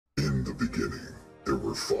beginning, there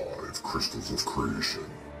were 5 crystals of creation.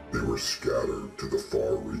 They were scattered to the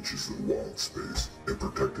far reaches of wild space and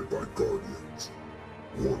protected by guardians.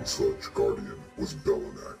 One such guardian was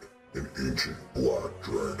Belinak, an ancient black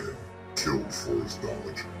dragon, killed for his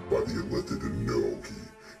knowledge by the Illithid Nogi.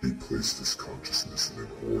 He placed his consciousness in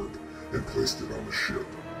an orb and placed it on a ship.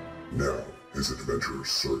 Now, his adventurers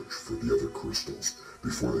search for the other crystals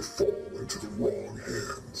before they fall into the wrong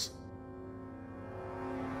hands.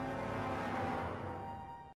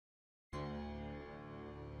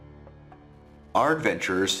 Our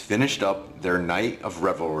adventurers finished up their night of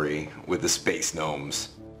revelry with the space gnomes.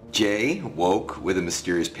 Jay woke with a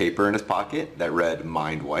mysterious paper in his pocket that read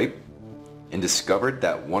Mind Wipe, and discovered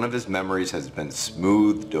that one of his memories has been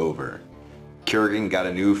smoothed over. Kerrigan got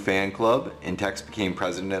a new fan club, and Tex became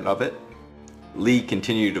president of it. Lee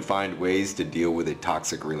continued to find ways to deal with a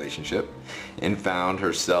toxic relationship, and found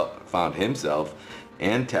himself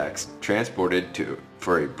and Tex transported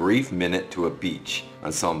for a brief minute to a beach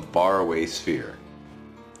on some faraway sphere.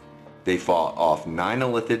 They fought off 9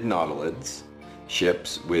 Illithid nautilids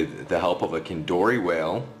ships with the help of a Kindori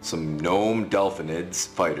whale, some gnome delphinids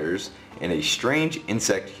fighters, and a strange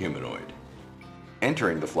insect humanoid.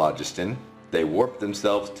 Entering the phlogiston, they warped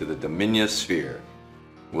themselves to the Dominia sphere.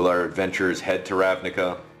 Will our adventurers head to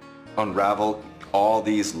Ravnica, unravel all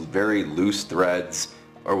these very loose threads,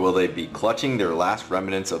 or will they be clutching their last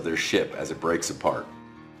remnants of their ship as it breaks apart?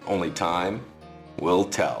 Only time will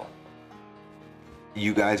tell.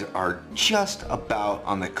 You guys are just about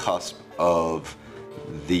on the cusp of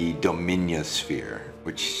the Dominia sphere,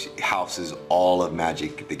 which houses all of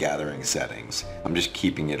Magic the Gathering settings. I'm just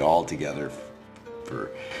keeping it all together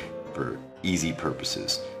for easy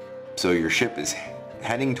purposes. So your ship is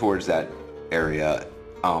heading towards that area.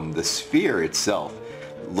 The sphere itself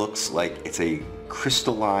looks like it's a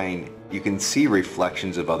crystalline. You can see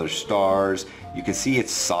reflections of other stars. You can see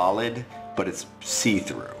it's solid, but it's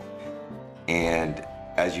see-through. And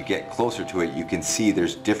as you get closer to it, you can see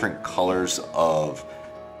there's different colors of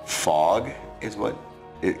fog is what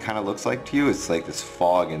it kind of looks like to you. It's like this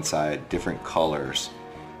fog inside, different colors.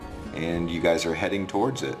 And you guys are heading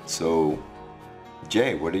towards it. So,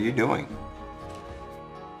 Jay, what are you doing?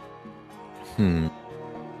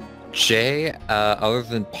 Jay, other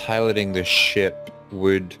than piloting the ship,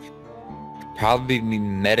 would probably be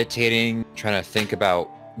meditating, trying to think about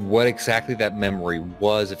what exactly that memory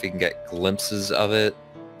was, if you can get glimpses of it.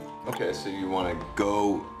 Okay, so you want to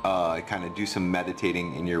go kind of do some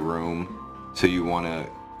meditating in your room. So you want to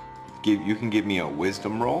you can give me a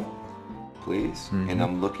wisdom roll, please. And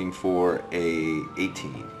I'm looking for a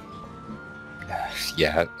 18.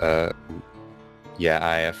 Yeah,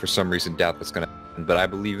 I for some reason doubt that's gonna happen, but I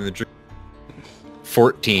believe in the dream.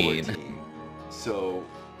 14. So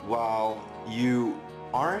while you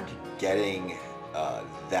aren't getting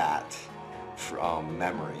that from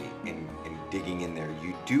memory and digging in there,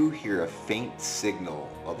 you do hear a faint signal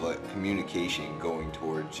of a communication going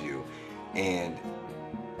towards you, and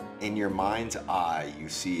in your mind's eye you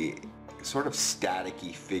see a sort of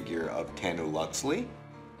staticky figure of Tanu Luxley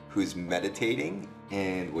who's meditating,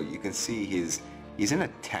 and what you can see is he's in a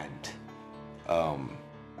tent,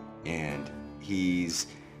 and he's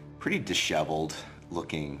pretty disheveled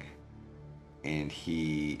looking, and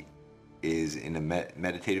he is in a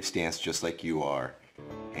meditative stance just like you are,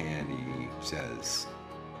 and he says,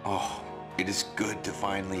 "Oh, it is good to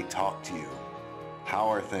finally talk to you. How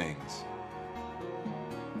are things?"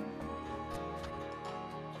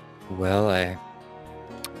 Well,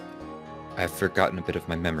 I've forgotten a bit of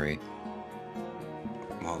my memory.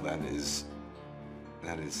 Well, that is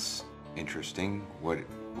interesting.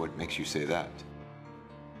 What makes you say that?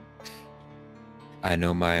 I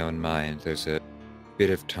know my own mind. There's a bit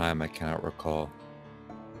of time I cannot recall.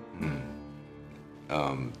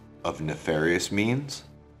 Of nefarious means?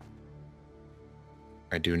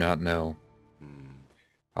 I do not know.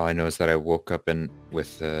 All I know is that I woke up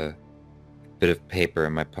with a bit of paper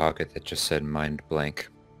in my pocket that just said mind blank.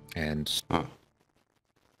 And...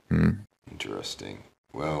 Interesting.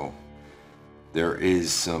 Well, there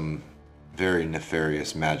is some very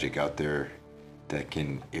nefarious magic out there that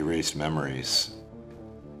can erase memories.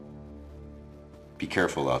 Be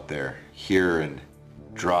careful out there. Here in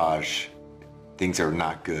Draj, things are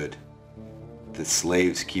not good. The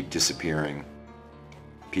slaves keep disappearing.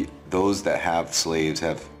 Those that have slaves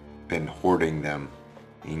have been hoarding them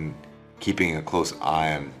and keeping a close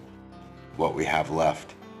eye on what we have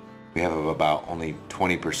left. We have about only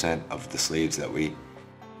 20% of the slaves that we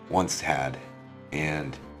once had,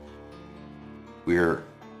 and we're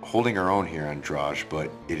holding our own here on Draj, but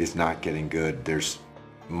it is not getting good. There's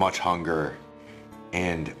much hunger,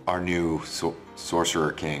 and our new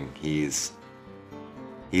sorcerer king. He's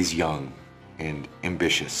young and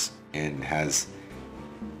ambitious and has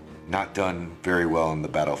not done very well in the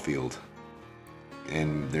battlefield.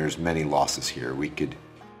 And there's many losses here. We could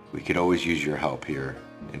always use your help here,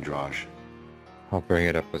 Andraj. I'll bring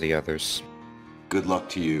it up with the others. Good luck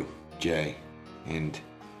to you, Jay, and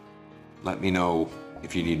let me know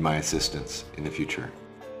if you need my assistance in the future.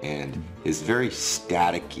 And his very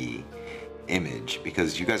staticky image,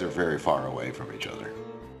 because you guys are very far away from each other,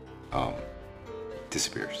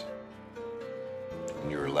 disappears.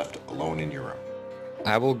 And you're left alone in your room.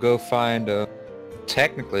 I will go find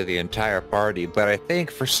technically the entire party, but I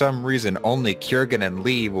think for some reason only Kjorgen and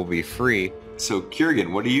Lee will be free. So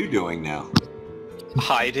Kjorgen, what are you doing now?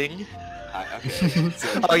 Hiding. Okay.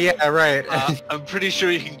 So, Oh yeah, right. I'm pretty sure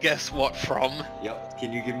you can guess what from. Yep.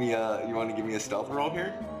 Can you give me you want to give me a stealth roll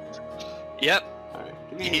here? Yep. Alright.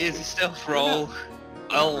 Here's a stealth roll.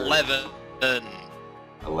 11.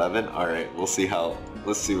 11? Alright, let's see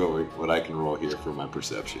what I can roll here for my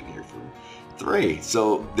perception here from 3.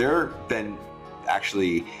 So they're been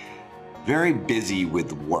actually very busy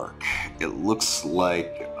with work. It looks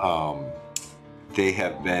like they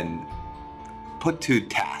have been put to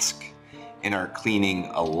task and are cleaning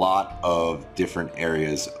a lot of different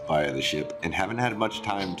areas via the ship and haven't had much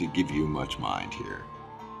time to give you much mind here.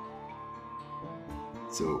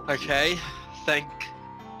 So Okay, thank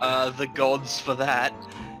the gods for that.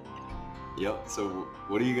 Yep, so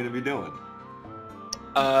what are you going to be doing?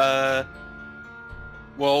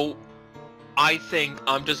 Well, I think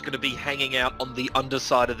I'm just going to be hanging out on the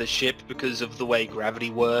underside of the ship because of the way gravity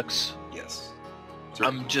works. Yes.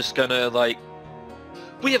 I'm just gonna, like...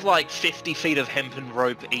 We have like 50 feet of hempen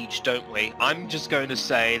rope each, don't we? I'm just going to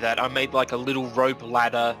say that I made like a little rope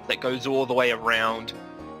ladder that goes all the way around,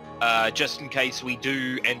 just in case we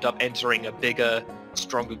do end up entering a bigger,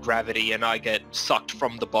 stronger gravity and I get sucked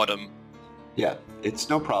from the bottom. Yeah, it's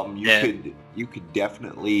no problem. You could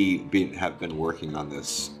definitely have been working on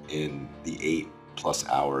this in the 8+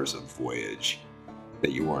 hours of voyage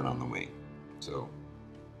that you weren't on the wing. So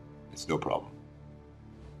it's no problem.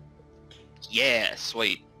 Yeah,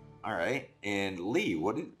 sweet. All right, and Lee,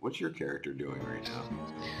 what's your character doing right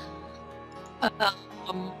now?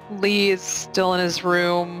 Lee is still in his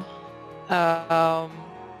room,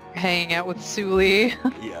 hanging out with Suli.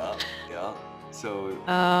 Yeah. So,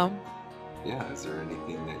 yeah, is there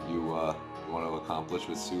anything that you want to accomplish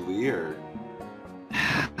with Suli, or?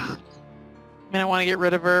 I mean, I want to get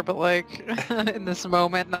rid of her, but like in this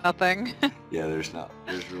moment, nothing. Yeah, there's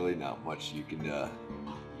really not much you can Yeah.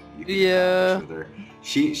 accomplish with her.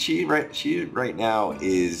 She right now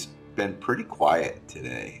is been pretty quiet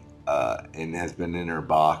today, and has been in her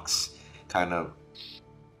box, kind of.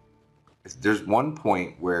 There's one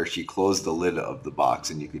point where she closed the lid of the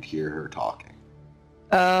box, and you could hear her talking.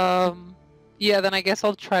 Yeah, then I guess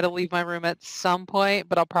I'll try to leave my room at some point,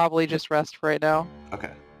 but I'll probably just rest for right now.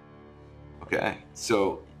 Okay.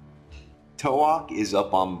 So, Toak is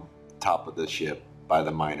up on top of the ship by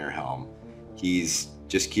the minor helm. He's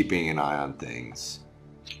just keeping an eye on things.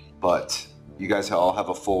 But you guys all have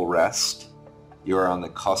a full rest. You are on the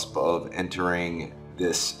cusp of entering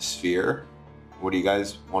this sphere. What do you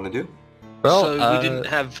guys want to do? Well, So we didn't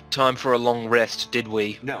have time for a long rest, did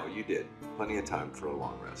we? No, you did. Plenty of time for a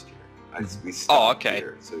long rest here. We Oh, stopped okay.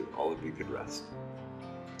 here, so all of you could rest.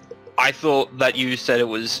 I thought that you said it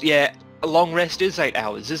was, yeah, a long rest is 8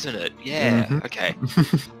 hours, isn't it? Yeah, Mhm. okay.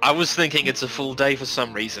 I was thinking it's a full day for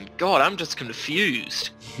some reason. God, I'm just confused.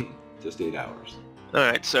 Just 8 hours.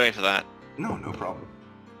 Alright, sorry for that. No problem.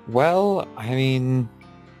 well, I mean,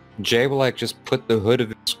 Jay will like just put the hood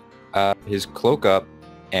of his cloak up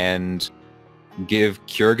and give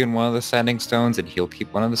Kjorgen one of the sending stones, and he'll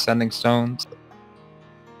keep one of the sending stones.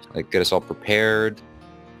 Like, get us all prepared.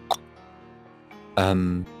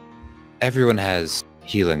 Everyone has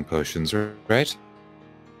healing potions, right?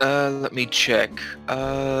 Let me check.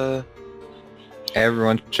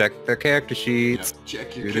 Everyone check their character sheets.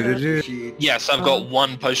 Check your Do-do-do-do. character sheet. Yes, I've got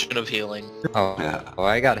one potion of healing. Oh, Yeah.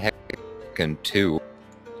 I got heckin' 2.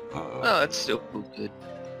 Oh, that's still good.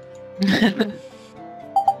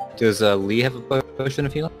 Does Lee have a potion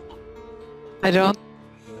of healing? I don't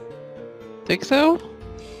think so.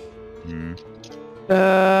 Hmm.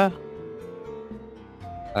 Uh,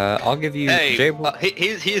 I'll give you... Hey, Jay will...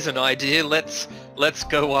 here's an idea. Let's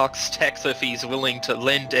go ask Tex if he's willing to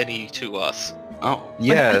lend any to us. Oh.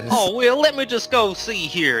 Yes. Oh, well, let me just go see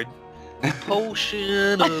here.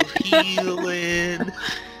 Potion of healing.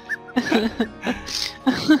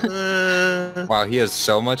 Wow, he has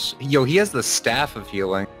so much... Yo, he has the staff of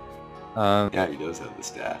healing. Yeah, he does have the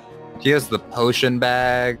staff. He has the potion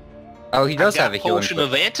bag. Oh, he does have a healing potion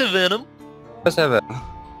of antivenom.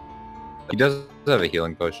 He does have a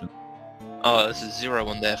healing potion. Oh, there's a 0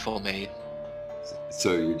 in there for me.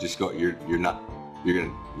 So you're just going. You're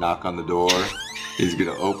gonna knock on the door. He's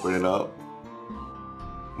gonna open it up.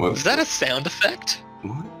 What? Was that a sound effect?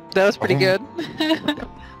 What? That was pretty good.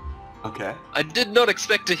 Okay. I did not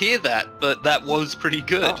expect to hear that, but that was pretty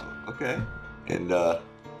good. Oh, okay. And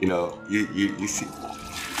you know, you see,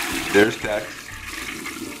 there's Tex.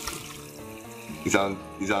 He's on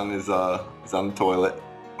the toilet.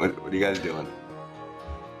 What are you guys doing?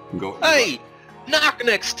 Go. Hey, knock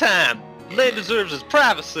next time. Man deserves his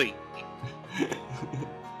privacy.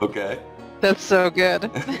 Okay. That's so good.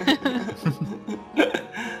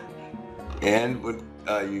 And what,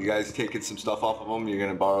 you guys taking some stuff off of him? You're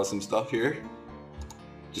gonna borrow some stuff here?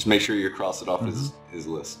 Just make sure you cross it off his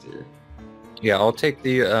list here. Yeah, I'll take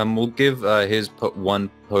the. We'll give his one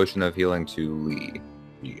potion of healing to Lee.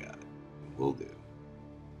 You got it. Will do.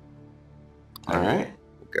 All right.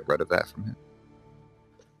 We'll get rid of that from him.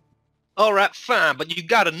 All right, fine, but you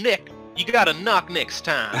gotta knock next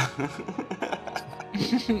time.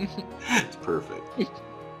 It's perfect.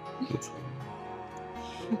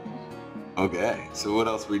 Okay, so what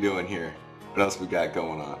else we doing here? What else we got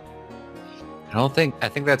going on? I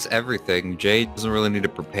think that's everything. Jay doesn't really need to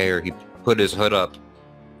prepare. He put his hood up.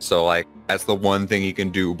 So, like, that's the one thing he can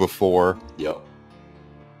do before. Yep.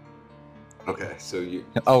 Okay, so you...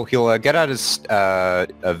 Oh, he'll get out his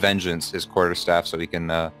vengeance, his quarterstaff, so he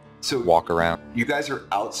can walk around. You guys are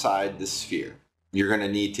outside the sphere. You're going to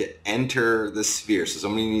need to enter the sphere. So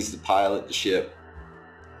somebody needs to pilot the ship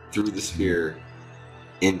through the sphere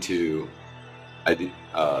into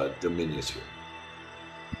Dominia sphere.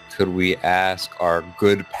 Could we ask our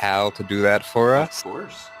good pal to do that for us? Of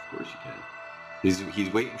course you can.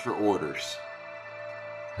 He's waiting for orders.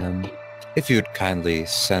 If you'd kindly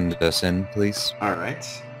send us in, please. All right.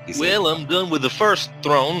 Well, I'm done with the first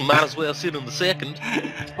throne. Might as well sit on the second.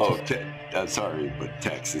 Oh, sorry, but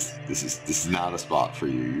Tex, this is not a spot for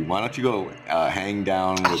you. Why don't you go hang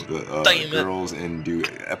down with the girls and do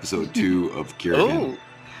episode 2 of Kierkegaard?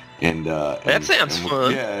 Oh, that sounds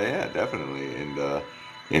fun. Yeah, definitely.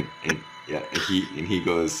 And he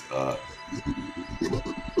goes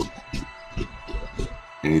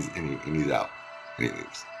and he's out and he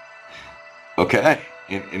leaves. Okay,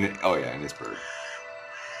 and his bird.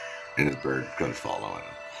 And his bird comes following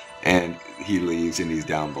him. And he leaves and he's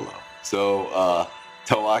down below. So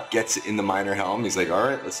Toak gets in the minor helm. He's like, all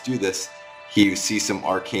right, let's do this. He sees some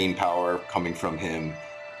arcane power coming from him.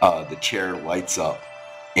 The chair lights up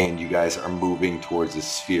and you guys are moving towards the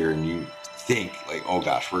sphere and you think like, oh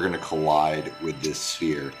gosh, we're going to collide with this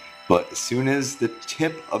sphere. But as soon as the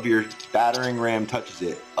tip of your battering ram touches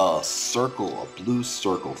it, a blue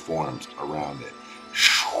circle forms around it.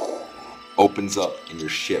 Opens up and your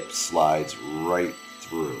ship slides right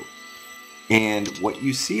through. And what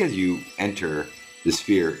you see as you enter the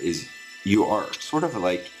sphere is you are sort of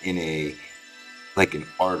like in an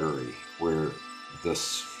artery where the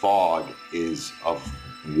fog is of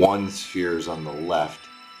one sphere is on the left,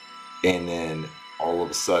 and then all of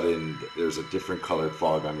a sudden there's a different colored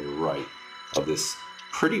fog on your right of this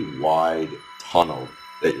pretty wide tunnel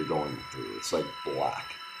that you're going through. It's like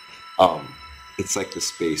black. It's like the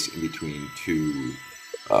space in between two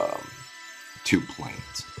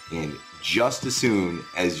planes. And just as soon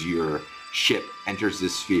as your ship enters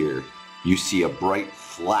this sphere, you see a bright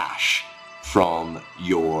flash from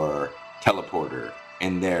your teleporter.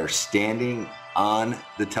 And there, standing on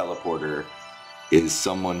the teleporter, is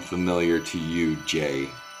someone familiar to you, Jay.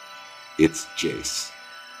 It's Jace.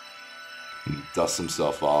 And he dusts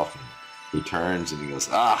himself off, and he turns and he goes,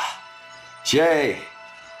 Jay!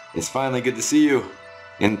 It's finally good to see you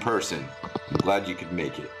in person. I'm glad you could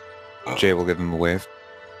make it. Jay will give him a wave.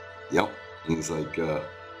 Yep. And he's like,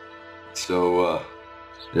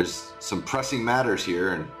 there's some pressing matters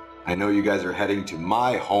here, and I know you guys are heading to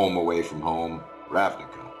my home away from home,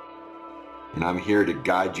 Ravnica. And I'm here to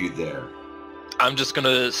guide you there. I'm just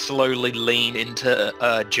gonna slowly lean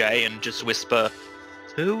into Jay and just whisper,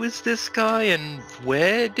 who is this guy and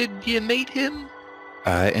where did you meet him?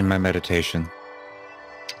 In my meditation.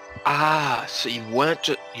 So you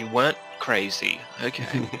weren't crazy.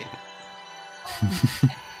 Okay.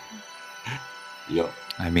 Yep.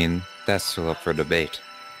 I mean, that's still up for debate.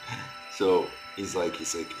 So he's like,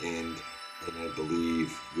 and I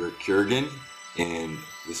believe you're Kurgan, and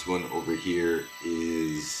this one over here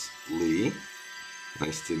is Lee.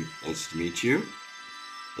 Nice to meet you.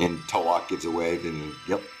 And Toak gives a wave, and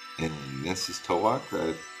yep, and this is Toak.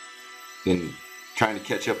 I've been trying to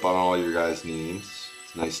catch up on all your guys' names.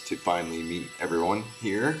 It's nice to finally meet everyone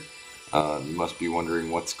here. You must be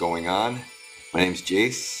wondering what's going on. My name's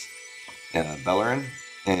Jace Bellerin,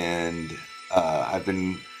 and I've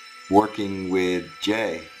been working with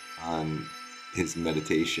Jay on his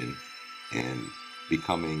meditation and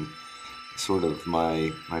becoming sort of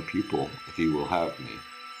my pupil, if he will have me.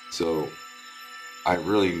 So I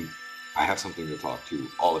have something to talk to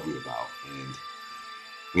all of you about, and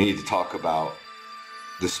we need to talk about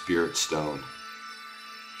the Spirit Stone.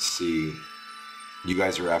 See, you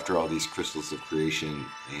guys are after all these crystals of creation,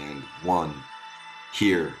 and one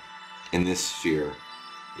here in this sphere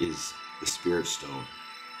is the Spirit Stone.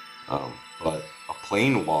 But a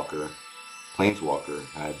Plainswalker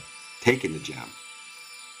had taken the gem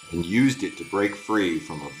and used it to break free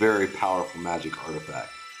from a very powerful magic artifact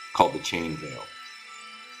called the Chain Veil.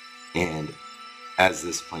 And as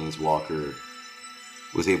this Plainswalker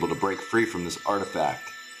was able to break free from this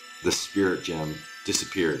artifact, the Spirit Gem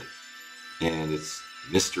disappeared. And its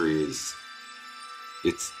mystery is,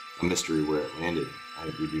 it's a mystery where it landed.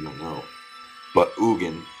 We do not know. But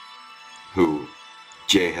Ugin, who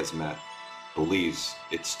Jay has met, believes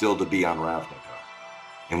it's still to be on Ravnica.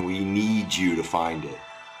 And we need you to find it.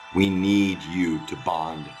 We need you to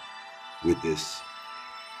bond with this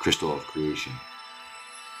crystal of creation.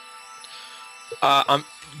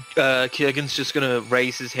 Kiergan's just gonna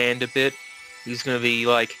raise his hand a bit. He's gonna be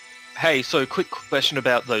like, hey, so quick question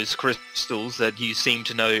about those crystals that you seem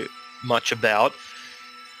to know much about.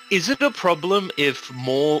 Is it a problem if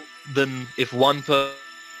one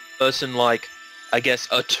person, like, I guess,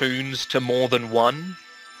 attunes to more than one?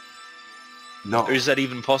 No. Or is that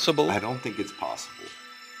even possible? I don't think it's possible.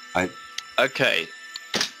 Okay.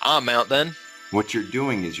 I'm out then. What you're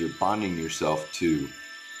doing is you're bonding yourself to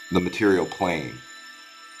the material plane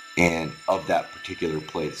and of that particular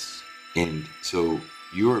place. And so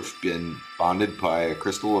you have been bonded by a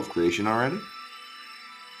crystal of creation already?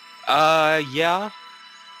 Yeah.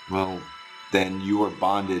 Well, then you are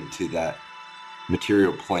bonded to that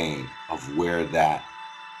material plane of where that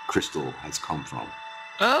crystal has come from.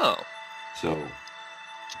 Oh. So,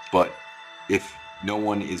 but if no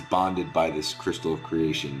one is bonded by this crystal of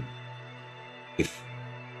creation, if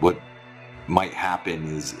what might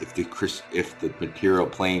happen is if the material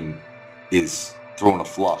plane is thrown a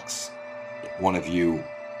flux, one of you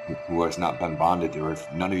who has not been bonded to, or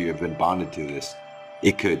if none of you have been bonded to this,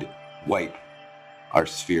 it could wipe our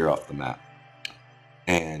sphere off the map.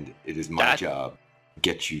 And it is my job to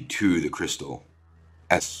get you to the crystal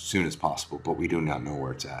as soon as possible, but we do not know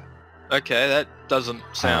where it's at. Okay, that doesn't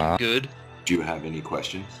sound good. Do you have any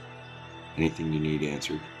questions? Anything you need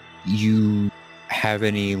answered? You have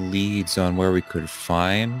any leads on where we could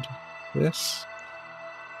find this?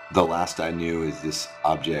 The last I knew is this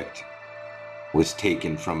object was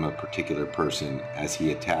taken from a particular person as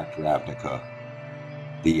he attacked Ravnica.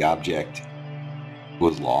 The object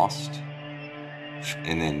was lost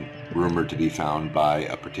and then rumored to be found by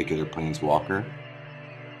a particular Plainswalker,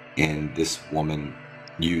 and this woman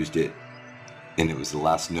used it, and it was the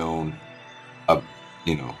last known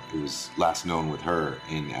it was last known with her,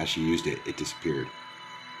 and as she used it, it disappeared.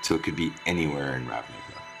 So it could be anywhere in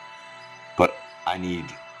Ravnica. But I need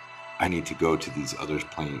to go to these other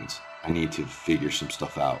planes. I need to figure some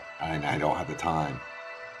stuff out, and I don't have the time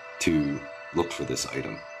to look for this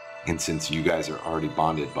item. And since you guys are already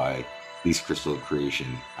bonded by these crystal of creation,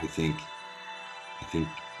 I think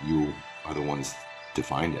you are the ones to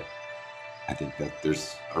find it. I think that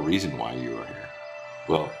there's a reason why you are here.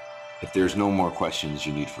 Well, if there's no more questions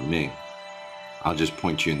you need from me, I'll just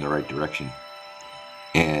point you in the right direction.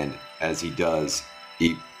 And as he does,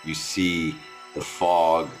 you see the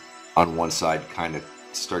fog on one side kind of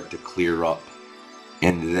start to clear up,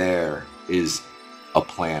 and there is a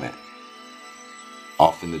planet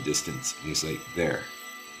off in the distance. And he's like,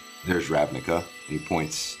 there's Ravnica, and he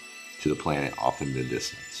points to the planet off in the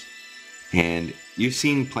distance. And you've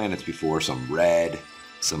seen planets before, some red,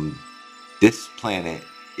 this planet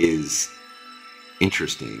is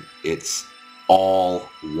interesting. It's all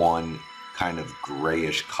one kind of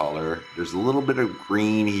grayish color. There's a little bit of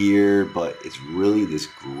green here, but it's really this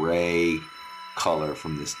gray color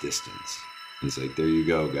from this distance. He's like, there you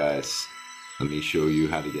go, guys. Let me show you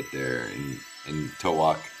how to get there. And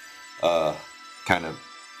Towak kind of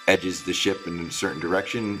edges the ship in a certain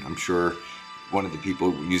direction. I'm sure one of the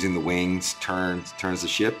people using the wings turns the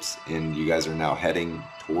ships, and you guys are now heading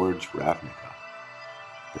towards Ravnica,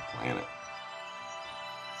 the planet.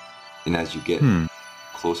 And as you get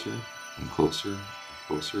closer and closer and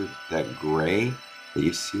closer, that gray that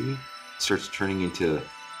you see starts turning into,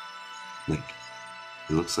 like,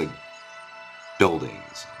 it looks like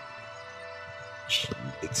buildings,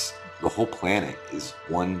 it's the whole planet is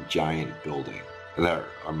one giant building. There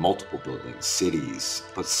are multiple buildings, cities,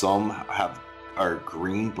 but some are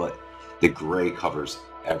green, but the gray covers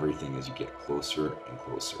everything as you get closer and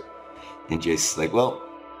closer. And Jace's like, well,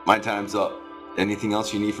 my time's up. Anything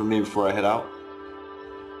else you need from me before I head out?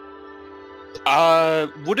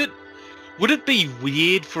 Would it be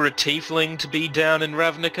weird for a tiefling to be down in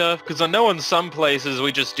Ravnica? Because I know in some places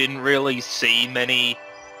we just didn't really see many,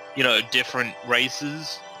 different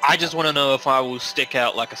races. I just want to know if I will stick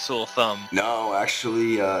out like a sore thumb. No,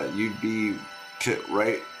 actually, you'd be fit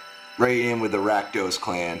right in with the Rackdos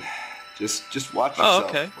clan. Just watch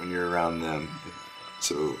yourself when you're around them.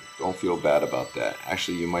 So don't feel bad about that.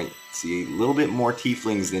 Actually, you might see a little bit more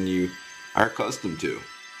tieflings than you are accustomed to.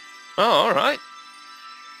 Oh, all right.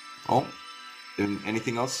 Oh, and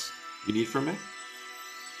anything else you need from me?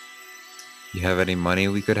 You have any money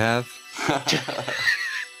we could have?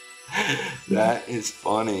 That is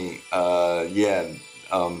funny. On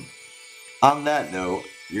that note,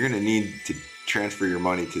 you're gonna need to transfer your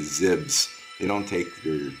money to Zibs. They don't take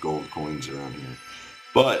your gold coins around here.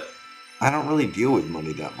 But I don't really deal with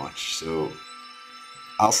money that much, so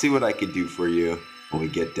I'll see what I could do for you when we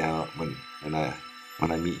get down when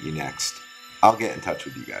I meet you next. I'll get in touch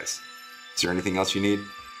with you guys. Is there anything else you need?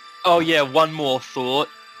 Oh yeah, one more thought.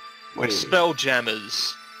 Wait.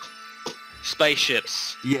 Spelljammers.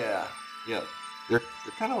 Spaceships. Yeah. They're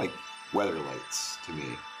kind of like weather lights to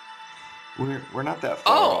me. We're not that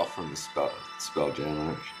far off from the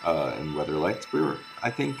spelljammer and weather lights. I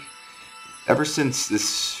think, ever since this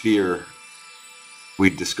sphere, we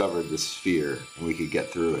discovered this sphere and we could get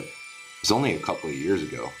through it. It was only a couple of years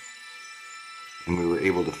ago, and we were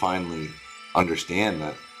able to finally understand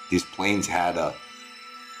that these planes had an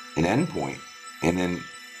endpoint. And then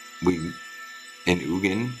we, in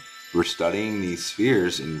Ugin, were studying these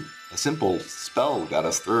spheres, and a simple spell got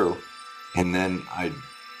us through. And then I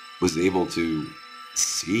was able to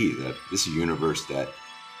see that this universe that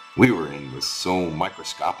we were in was so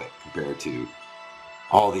microscopic compared to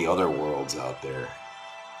all the other worlds out there.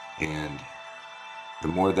 And the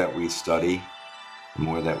more that we study, the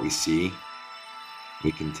more that we see,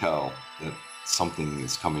 we can tell that something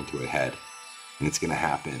is coming to a head, and it's going to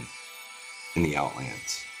happen in the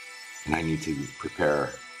Outlands. And I need to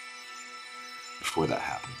prepare before that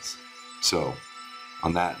happens. So,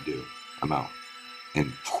 on that, I'm out.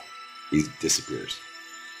 And he disappears.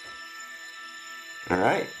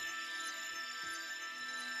 Alright.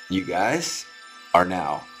 You guys are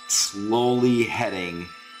now slowly heading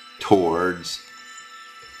towards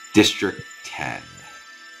District 10.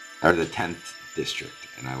 Or the 10th District.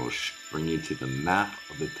 And I will bring you to the map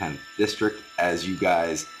of the 10th District as you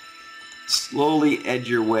guys slowly edge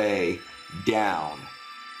your way down.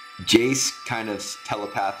 Jace kind of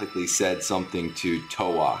telepathically said something to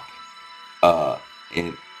Toak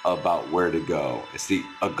about where to go. It's the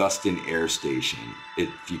Augustin Air Station. If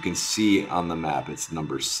you can see on the map, it's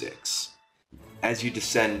number 6. As you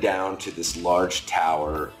descend down to this large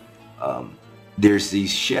tower, there's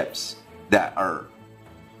these ships that are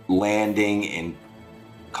landing and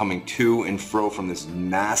coming to and fro from this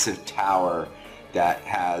massive tower that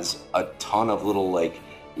has a ton of little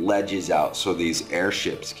ledges out so these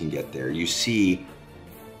airships can get there. You see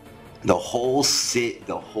the whole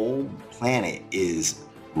planet is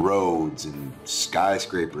roads and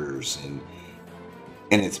skyscrapers, and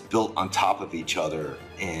it's built on top of each other.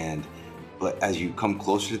 But as you come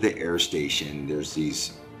closer to the air station, there's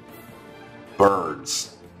these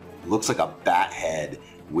birds. It looks like a bat head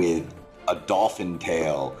with a dolphin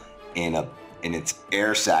tail, and its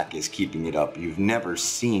air sac is keeping it up. You've never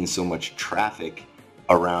seen so much traffic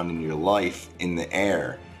around in your life in the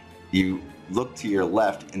air. You look to your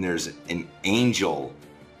left, and there's an angel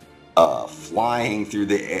flying through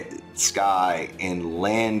the sky and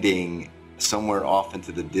landing somewhere off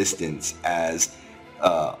into the distance as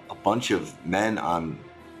a bunch of men on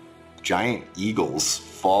giant eagles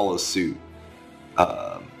follow suit.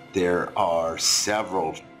 There are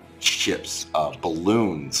several ships,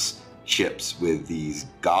 ships with these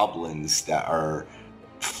goblins that are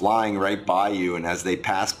flying right by you, and as they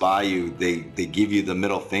pass by you, they give you the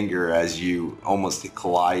middle finger as you almost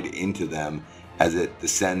collide into them as it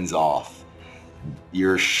descends off.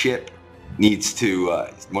 Your ship needs to,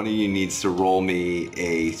 one of you needs to roll me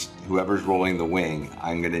whoever's rolling the wing,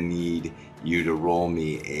 I'm going to need you to roll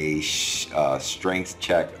me a strength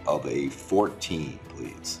check of a 14,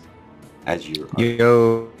 please. As you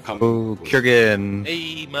are coming. Kurgan.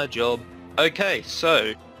 Hey, my job. Okay,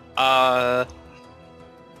 so, am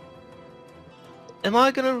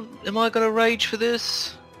I gonna rage for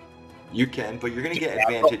this? You can, but you're gonna get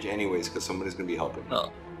advantage anyways because somebody's gonna be helping.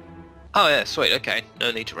 Oh. Oh yeah, sweet. Okay,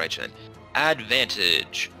 no need to rage then.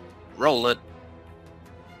 Advantage. Roll it.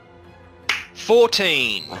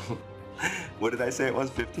 14. What did I say it was?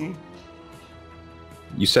 15?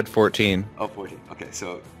 You said 14. Oh, 14. Okay,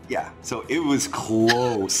 so yeah, so it was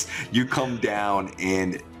close. You come down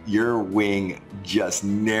and your wing just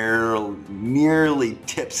nearly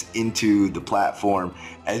tips into the platform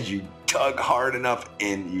as you tug hard enough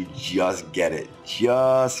and you just get it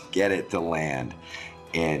to land.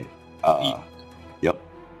 And yep.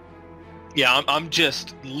 Yeah, I'm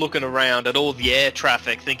just looking around at all the air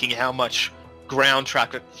traffic, thinking how much ground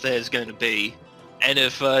traffic there's going to be. And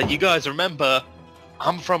if you guys remember,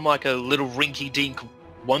 I'm from like a little rinky-dink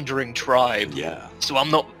wandering tribe. Yeah. So I'm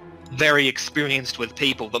not very experienced with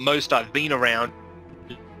people. The most I've been around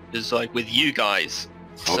is like with you guys.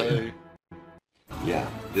 So yeah,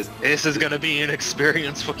 this is going to be an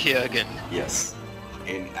experience for Kiergan. Yes.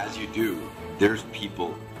 And as you do, there's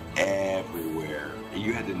people everywhere.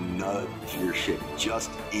 You had to nudge your ship just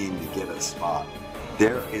in to get a spot.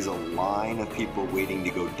 There is a line of people waiting to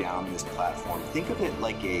go down this platform. Think of it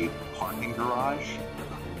like a parking garage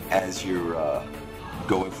as you're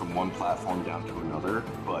going from one platform down to another,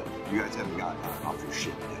 but you guys haven't gotten off your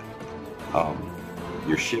ship yet.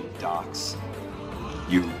 Your ship docks.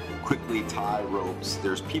 You quickly tie ropes.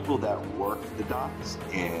 There's people that work the docks,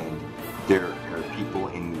 and there are people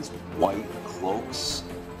in these white cloaks,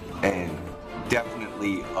 and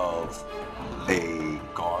definitely of a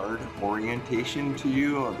guard orientation to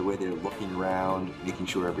you, of the way they're looking around, making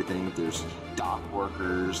sure everything. There's dock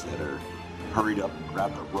workers that are hurried up,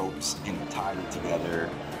 grabbed the ropes, and tied it together.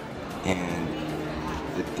 And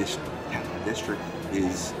the district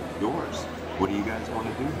is yours. What do you guys want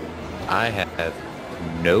to do? I have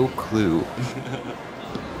no clue.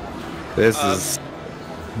 This is...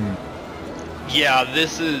 Yeah,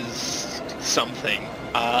 this is something.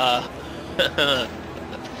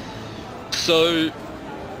 So,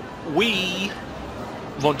 we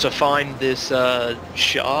want to find this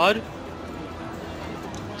shard.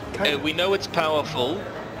 We know it's powerful,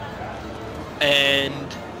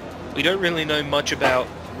 and we don't really know much about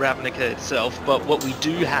Ravnica itself, but what we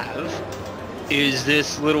do have is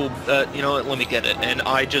this little, you know what, let me get it, and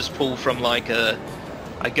I just pull from like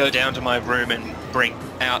I go down to my room and bring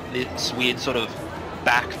out this weird sort of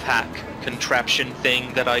backpack contraption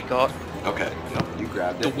thing that I got. Okay, yep, you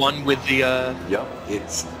grabbed it. The one with the, Yep,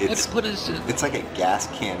 it's what is it? It's like a gas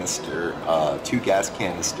canister, 2 gas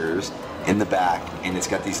canisters in the back, and it's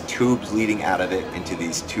got these tubes leading out of it into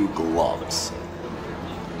these 2 gloves.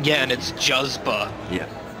 Yeah, and it's Juzba. Yeah,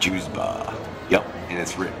 Juzba. Yep, and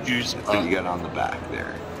it's written. Juzba. That's what you got on the back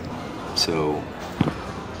there. So,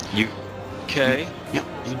 you... Okay. Yep,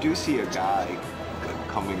 you do see a guy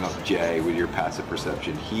coming up, Jay, with your passive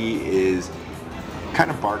perception. He is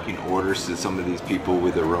kind of barking orders to some of these people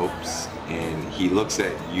with the ropes, and he looks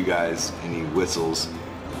at you guys and he whistles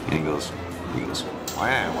and he goes,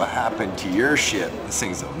 "Man, what happened to your ship? This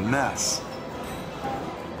thing's a mess."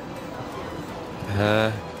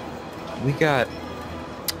 We got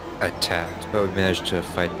attacked, but we managed to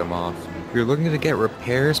fight them off. We were looking to get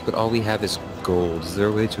repairs, but all we have is gold. Is there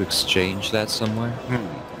a way to exchange that somewhere?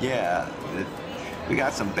 Yeah, we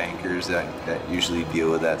got some bankers that usually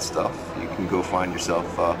deal with that stuff. You can go find yourself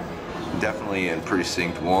definitely in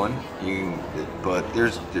Precinct 1. But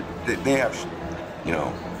they have, you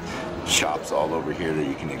know, shops all over here that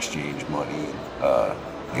you can exchange money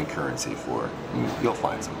and currency for. You'll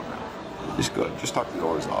find some around. Just talk the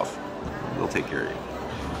orders off. They'll take care of you.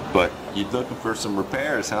 But you're looking for some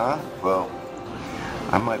repairs, huh? Well,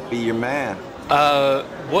 I might be your man.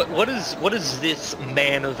 What does this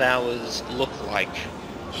man of ours look like?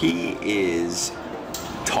 He is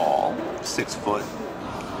tall, 6 foot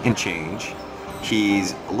and change.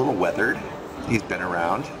 He's a little weathered. He's been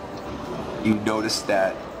around. You notice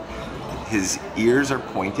that his ears are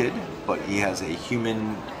pointed, but he has a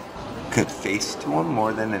human face to him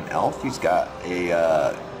more than an elf. He's got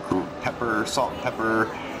a salt and pepper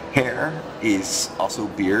hair. He's also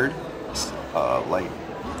beard, like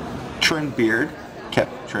trimmed beard,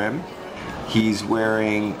 kept trim. He's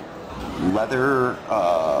wearing leather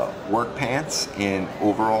work pants and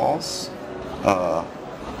overalls,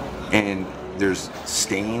 and there's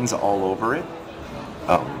stains all over it.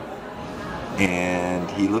 And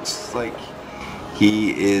he looks like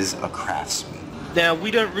he is a craftsman. Now,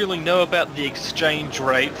 we don't really know about the exchange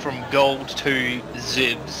rate from gold to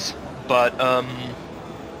zibs, but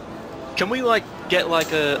can we get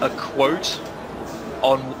a quote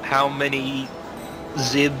on how many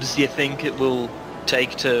zibs you think it will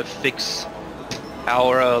take to fix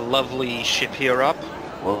our lovely ship here up?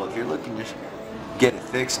 Well, if you're looking to get it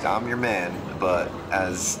fixed, I'm your man. But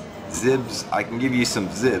as Zibs, I can give you some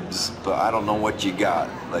Zibs, but I don't know what you got.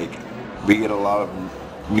 Like, we get a lot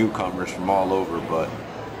of newcomers from all over, but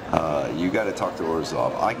you got to talk to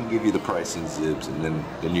Orzov. I can give you the price in Zibs, and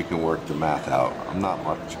then you can work the math out. I'm not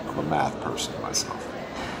much of a math person myself.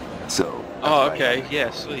 So. Oh, okay.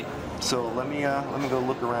 Yeah, sweet. So let me go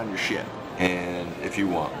look around your ship, and if you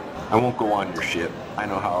want, I won't go on your ship. I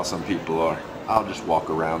know how some people are. I'll just walk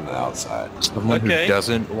around the outside. Someone who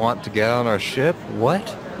doesn't want to get on our ship? What?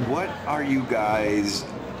 What are you guys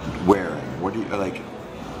wearing? What do you like?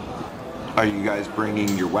 Are you guys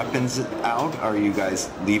bringing your weapons out? Are you guys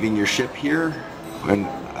leaving your ship here? And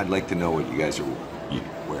I'd like to know what you guys are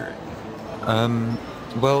wearing.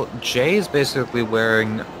 Well, Jay is basically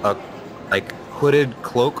wearing a hooded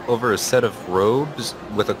cloak over a set of robes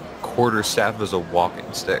with a quarterstaff as a walking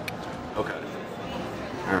stick. Okay.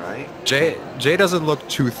 All right. Jay doesn't look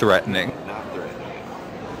too threatening. Not threatening.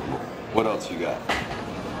 What else you got?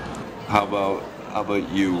 How about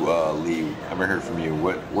you, Lee? I haven't heard from you.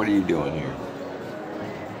 What are you doing here?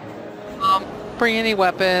 Bring any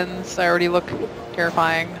weapons. I already look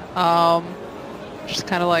terrifying. Just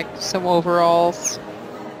kind of like some overalls.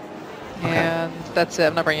 Okay. And that's it.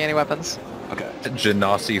 I'm not bringing any weapons. Okay.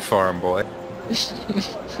 Genasi farm boy.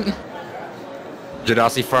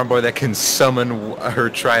 Genasi farm boy that can summon her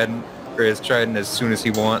trident or his trident as soon as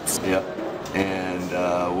he wants. Yep. And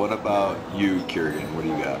what about you, Kieran? What do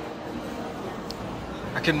you got?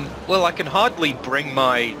 I can hardly bring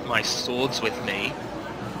my swords with me.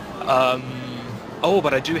 Oh,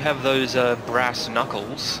 but I do have those brass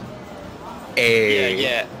knuckles.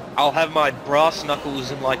 Yeah. I'll have my brass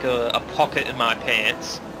knuckles in like a pocket in my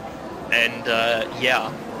pants. And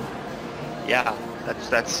yeah,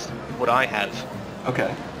 that's what I have.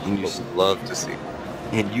 Okay. And you Would love to see.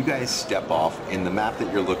 And you guys step off, and the map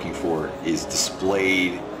that you're looking for is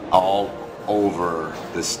displayed all over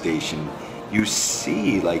the station. You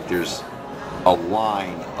see, like, there's a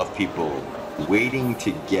line of people waiting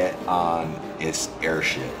to get on this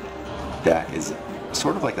airship that is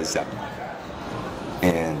sort of like a Zeppelin.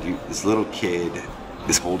 And this little kid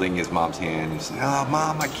is holding his mom's hand. He's like, "Oh,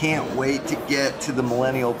 Mom, I can't wait to get to the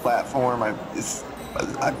Millennial platform.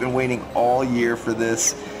 I've been waiting all year for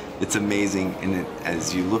this. It's amazing." And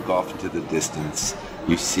as you look off into the distance,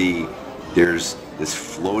 you see there's this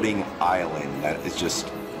floating island that is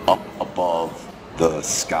just up above the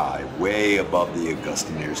sky, way above the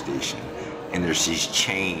Augustin Air Station. And there's these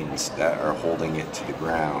chains that are holding it to the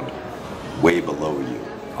ground way below you.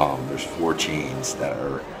 There's 4 chains that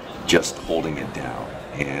are just holding it down.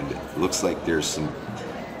 And it looks like there's some,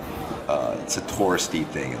 it's a touristy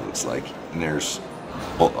thing, it looks like. And there's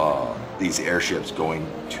these airships going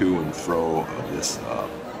to and fro of this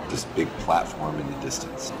big platform in the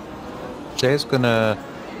distance. Jay's gonna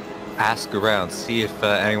ask around, see if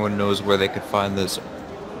anyone knows where they could find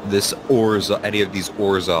any of these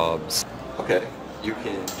Orzobs. Okay. You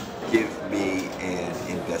can give me an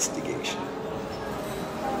investigation.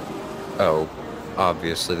 Oh,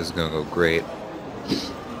 obviously this is gonna go great.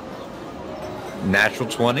 Natural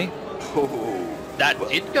 20? Oh, That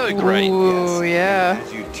did go great. Ooh, Yes. yeah.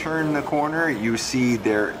 As you turn the corner, you see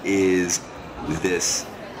there is this,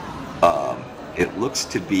 it looks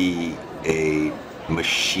to be a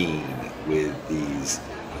machine with these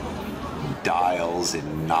dials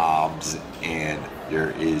and knobs, and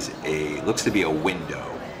there is looks to be a window,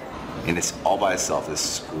 and it's all by itself, this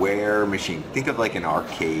square machine. Think of like an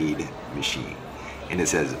arcade machine, and it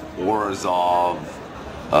says Orzov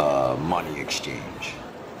money exchange.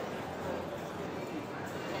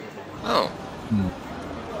 Oh.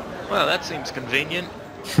 Well, that seems convenient.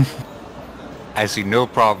 I see no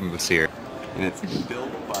problems here. And it's built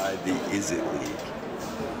by the Is It League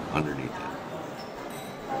underneath it.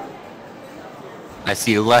 I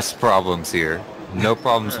see less problems here. No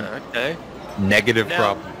problems. Okay. Negative Now-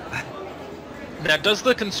 problem. Now, does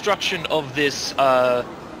the construction of this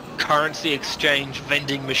currency exchange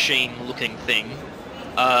vending machine looking thing,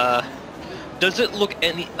 does it look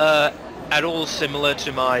at all similar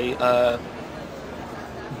to my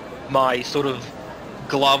my sort of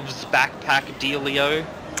gloves backpack dealio?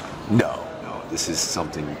 No, this is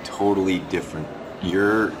something totally different.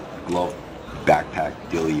 Your glove backpack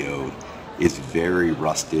dealio is very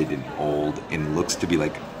rusted and old and looks to be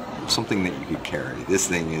like something that you could carry. This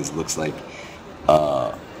thing looks like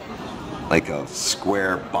a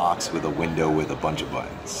square box with a window with a bunch of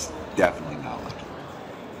buttons. Definitely not like it.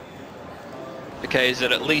 Okay, is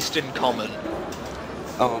it at least in common?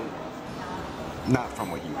 Not from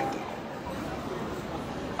what you can tell.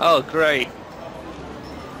 Oh, great.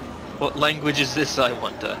 What language is this, I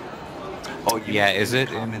wonder? Oh, you Yeah, mean is it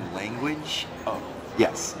common language? Oh,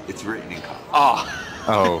 yes, it's written in common. Ah.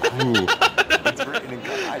 Oh, ooh. It's written in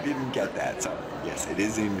common. I didn't get that. Sorry. Yes, it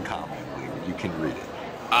is in common. You can read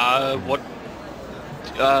it. What?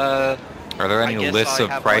 Are there I any guess lists I of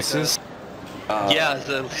have, prices? Yeah,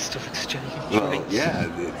 the list of exchange Well, rates.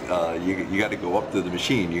 yeah. You got to go up to the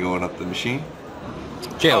machine. You going up to the machine?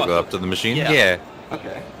 Jay will Oh, go up to the machine. yeah. Yeah.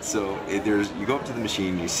 Okay. So you go up to the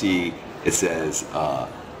machine. You see it says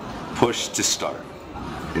push to start,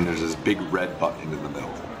 and there's this big red button in the middle.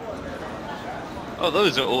 Oh,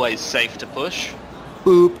 those are always safe to push.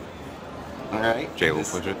 Boop. All right. Jay will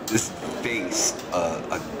push it. This face,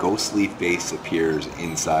 a ghostly face appears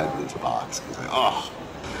inside this box. He's like, oh,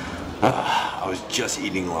 I was just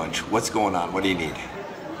eating lunch. What's going on? What do you need?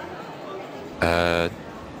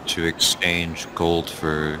 To exchange gold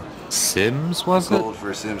for Sims, was it? Gold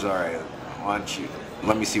for Sims. All right. Why don't you?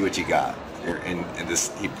 Let me see what you got. And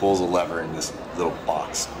this, he pulls a lever, and this little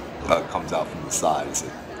box comes out from the side. He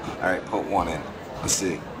says, all right, put one in. Let's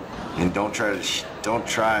see. And don't try to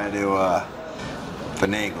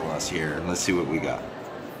finagle us here, and let's see what we got.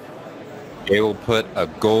 Jay will put a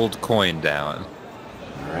gold coin down.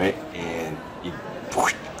 All right, and he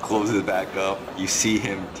closes it back up. You see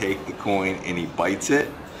him take the coin, and he bites it,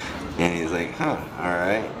 and he's like, huh, all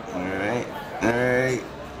right,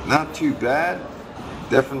 not too bad.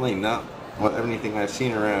 Definitely not anything I've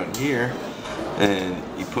seen around here. And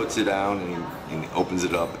he puts it down, and he opens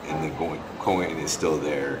it up, and the coin is still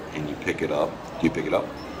there, and you pick it up. Do you pick it up?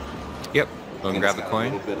 Yep. Go and grab the It's got coin.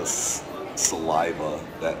 a little bit of saliva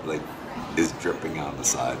that like is dripping on the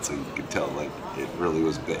side, so you can tell like it really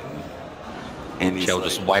was bitten. And he's Jay will like,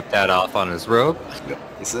 just wipe that off on his robe.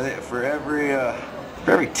 he said, for every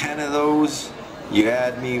 10 of those, you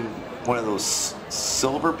add me one of those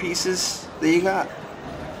silver pieces that you got.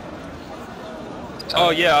 Oh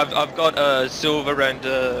yeah, I've got silver and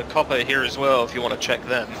copper here as well. If you want to check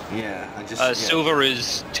them. Yeah, I just yeah. Silver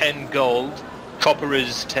is 10 gold. Copper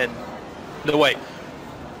is 10. No wait.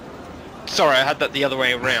 Sorry, I had that the other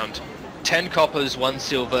way around. 10 coppers, 1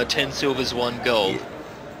 silver. 10 silvers, 1 gold.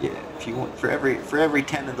 Yeah, if you want for every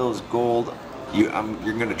 10 of those gold, you're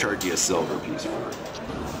gonna charge you a silver piece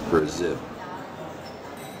for a zip.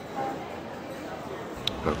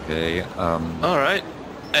 Okay. All right.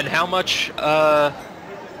 And how much? All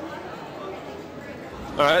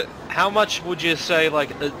right. How much would you say?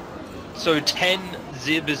 Like, so 10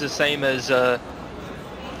 zib is the same as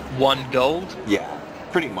 1 gold. Yeah,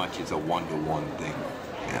 pretty much it's a 1-to-1 thing.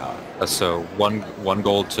 Yeah. So one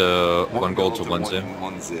gold to one gold to one zib.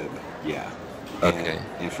 One zib. Yeah. Okay.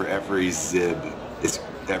 And for every zib, it's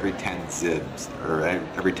every 10 zibs or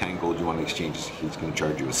every 10 gold you want to exchange, he's going to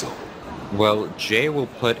charge you a silver. Well, Jay will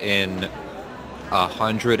put in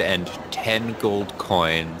 110 gold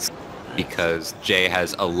coins because Jay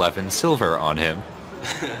has 11 silver on him.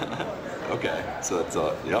 Okay, so it's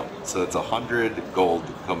So it's 100 gold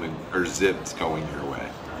coming or zibs going your way.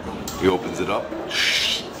 He opens it up.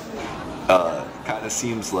 Kind of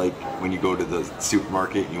seems like when you go to the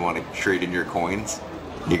supermarket and you want to trade in your coins.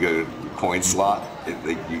 You go to the coin slot.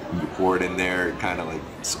 You pour it in there. It kind of like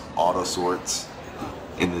auto sorts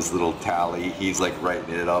in this little tally. He's like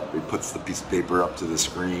writing it up. He puts the piece of paper up to the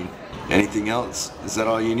screen. Anything else? Is that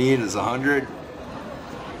all you need? Is 100?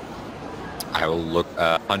 I will look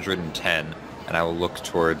 110, and I will look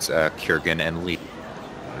towards Kurgan and Lee.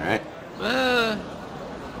 All right.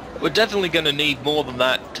 We're definitely going to need more than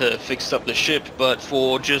that to fix up the ship, but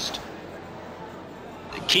for just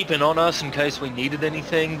keeping on us in case we needed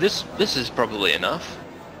anything, this is probably enough.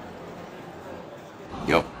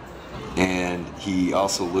 Yep. And he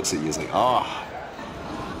also looks at you. He's like, "Oh,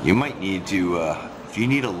 you might need to. If you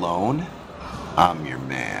need a loan, I'm your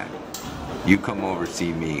man. You come over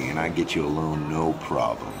see me, and I get you a loan, no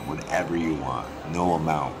problem. Whatever you want. No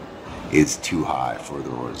amount is too high for the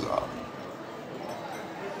Orzhov."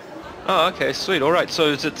 Oh, okay, sweet. All right. So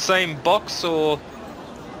is it the same box, or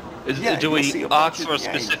Yeah, do you'll see we a bunch ask of- for a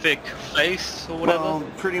yeah, specific face or whatever? Well,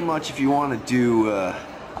 pretty much if you want to do,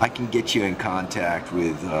 I can get you in contact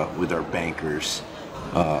with our bankers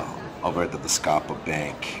over at the Viscapa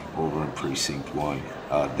Bank over in Precinct 1.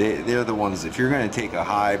 They're the ones, if you're going to take a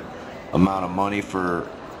high amount of money for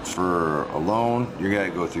a loan, you're going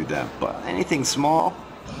to go through them. But anything small,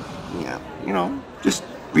 yeah,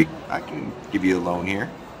 I can give you a loan here.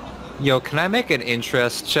 Yo, can I make an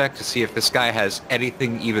interest check to see if this guy has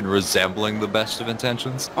anything even resembling the best of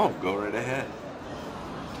intentions? Oh, go right ahead.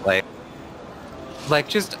 Like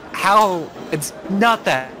just how, it's not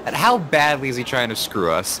that, how badly is he trying to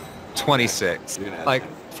screw us? 26. You're gonna have Like,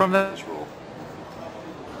 to from the, this roll.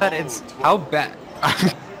 But it's how bad.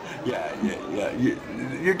 Yeah.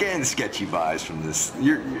 You're getting sketchy vibes from this.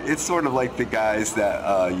 It's sort of like the guys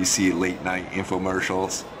that you see late night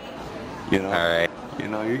infomercials. You know. All right. You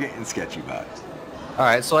know, you're getting sketchy vibes. All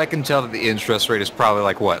right, so I can tell that the interest rate is probably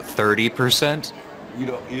like what, 30%? You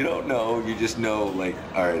don't know. You just know, like,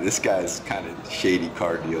 all right, this guy's kind of shady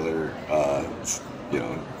car dealer.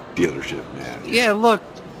 Dealership, man. Yeah, look,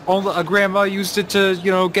 a grandma used it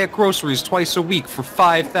to, get groceries twice a week for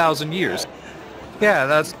 5,000 years. Yeah,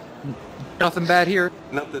 that's nothing bad here.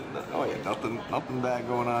 Nothing bad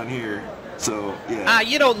going on here. So yeah.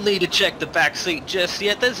 You don't need to check the back seat just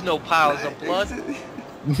yet. There's no piles of blood.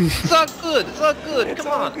 It's all good. It's all good. It's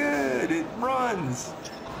Come all on. good. It runs.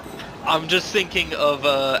 I'm just thinking of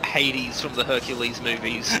Hades from the Hercules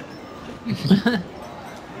movies.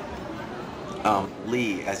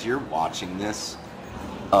 Lee, as you're watching this,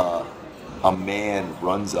 a man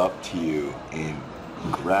runs up to you and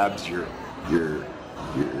grabs your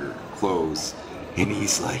clothes, and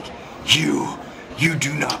he's like, You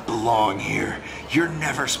do not belong here. You're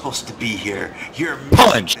never supposed to be here. You're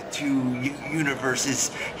mixing the two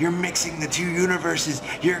universes. You're mixing the two universes.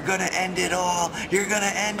 You're gonna end it all. You're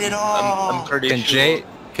gonna end it all. I'm pretty sure.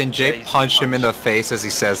 Can Jay punch him in the face as he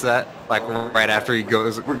says that? Like right after he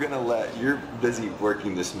goes. We're gonna you're busy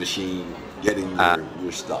working this machine, getting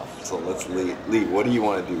your stuff. So let's Lee, what do you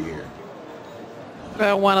want to do here?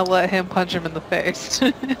 I want to let him punch him in the face.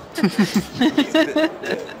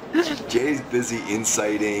 Jay's busy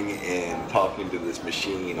inciting and talking to this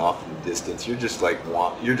machine off in the distance. You're just like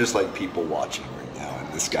people watching right now, and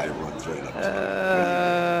this guy runs right up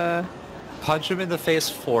to you. Punch him in the face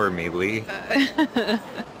for me, Lee.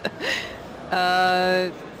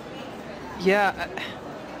 Yeah.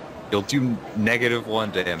 You'll do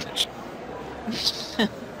 -1 damage. Is that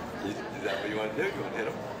what you want to do? You want to hit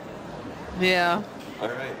him? Yeah. All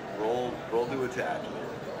right, roll to attack.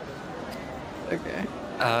 Okay.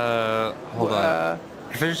 Hold on.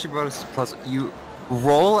 Efficiency bonus plus you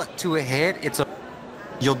roll to a hit.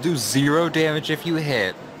 You'll do 0 damage if you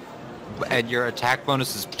hit, and your attack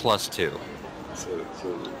bonus is +2. So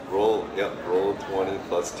roll 20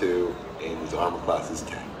 plus 2, and his armor class is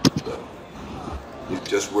 10. So he's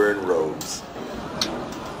just wearing robes.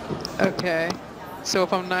 Okay. So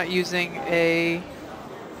if I'm not using a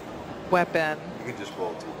weapon. You can just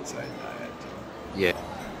roll to the side. Yeah.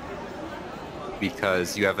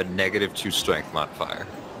 Because you have a -2 strength modifier.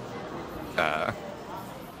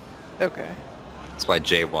 Okay. That's why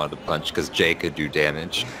Jay wanted to punch, because Jay could do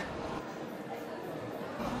damage.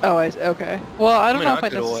 Oh, okay. Well, I don't know if I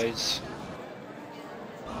could always.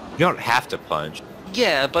 You don't have to punch.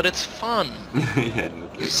 Yeah, but it's fun. Yeah.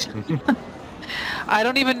 I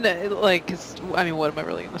don't even, like, 'cause, I mean, what am I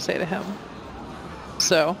really going to say to him?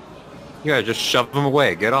 So. You gotta just shove him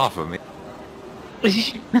away. Get off of me.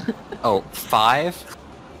 Oh, 5?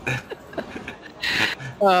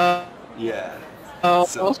 Yeah. Oh.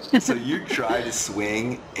 So you try to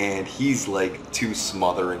swing, and he's like too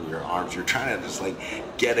smothering your arms. You're trying to just like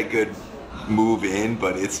get a good move in,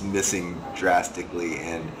 but it's missing drastically.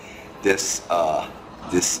 And this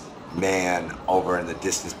man over in the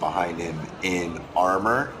distance behind him in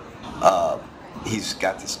armor, he's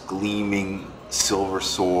got this gleaming silver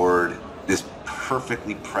sword, this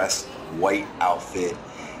perfectly pressed white outfit,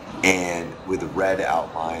 and with a red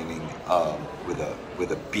outlining,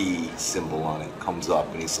 with a B symbol on it, comes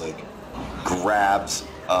up, and he's like, grabs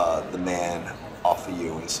the man off of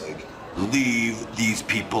you, and he's like, leave these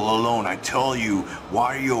people alone. I tell you,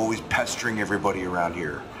 why are you always pestering everybody around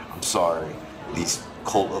here? I'm sorry, these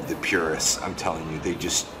cult of the purists, I'm telling you, they're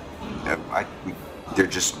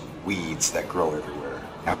just weeds that grow everywhere.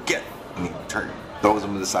 Now get, and he throws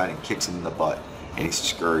him to the side and kicks him in the butt, and he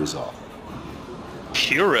scurries off.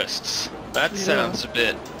 Purists. That sounds a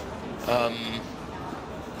bit,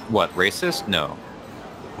 What, racist? No.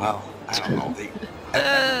 Well, I don't know.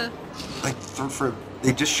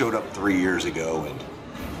 They just showed up 3 years ago,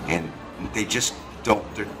 and they just don't.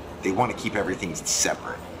 They want to keep everything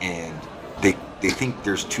separate, and they think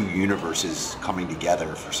there's two universes coming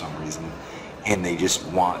together for some reason, and they just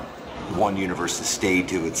want one universe to stay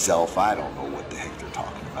to itself. I don't know what the heck they're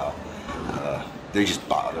talking about. They just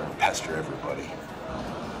bother and pester everybody.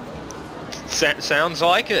 sounds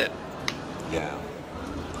like it. Yeah.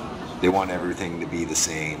 They want everything to be the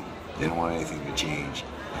same. They don't want anything to change.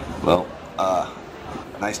 Well,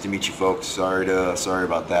 nice to meet you folks. Sorry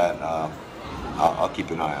about that. I'll keep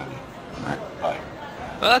an eye on you. All right, bye.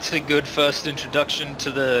 Well, that's a good first introduction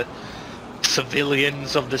to the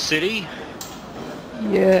civilians of the city.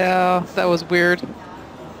 Yeah, that was weird.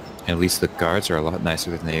 At least the guards are a lot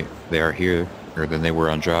nicer than they are here. Or than they were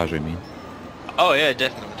on Josh, I mean. Oh yeah,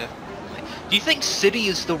 definitely. Do you think city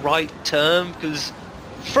is the right term? Because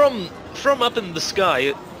from up in the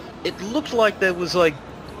sky, it looked like there was like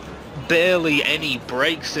barely any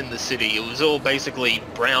breaks in the city. It was all basically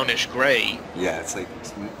brownish grey. Yeah, it's like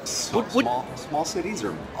small cities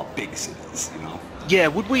or big cities, you know? Yeah,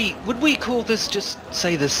 would we call this just,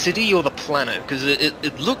 say, the city or the planet? Because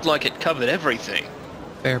it looked like it covered everything.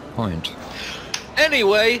 Fair point.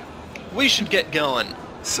 Anyway, we should get going.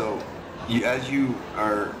 So, as you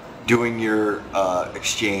are doing your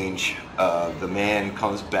exchange, the man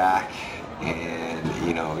comes back and,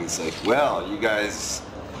 you know, he's like, well, you guys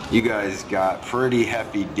got pretty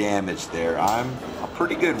hefty damage there. I'm a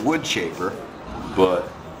pretty good wood shaper, but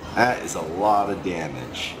that is a lot of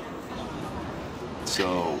damage.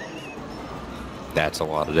 So... That's a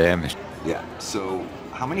lot of damage. Yeah, so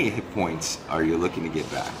how many hit points are you looking to get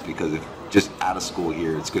back? Because if just out of school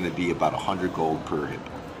here, it's going to be about 100 gold per hit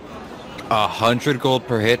point. 100 gold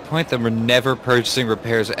per hit point? Then we're never purchasing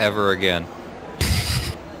repairs ever again.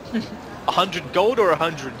 100 gold or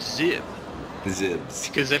 100 zib? Zibs.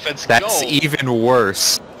 Because if it's That's gold, even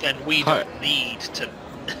worse. then we don't need to...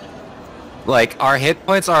 Like, our hit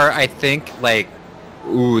points are, I think, like...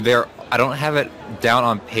 Ooh, they're... I don't have it down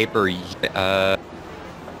on paper yet.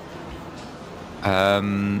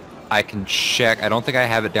 I can check. I don't think I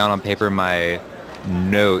have it down on paper in my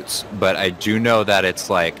notes, but I do know that it's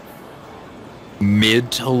like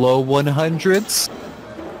mid to low 100s.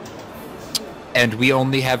 And we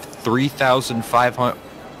only have 3,500.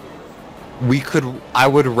 I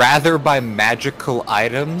would rather buy magical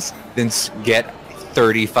items than get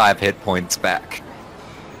 35 hit points back.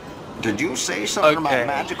 Did you say something about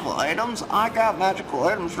magical items? I got magical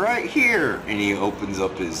items right here. And he opens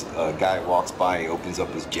up his, guy walks by, he opens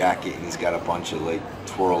up his jacket, and he's got a bunch of, like,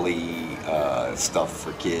 twirly stuff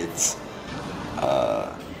for kids. You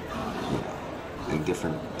know, and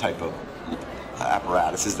different type of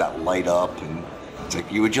apparatuses that light up. And it's like,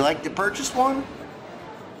 would you like to purchase one?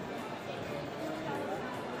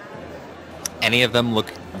 Any of them look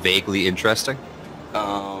vaguely interesting?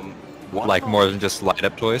 Like more than just light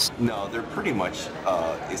up toys? No, they're pretty much,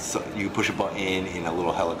 you push a button and a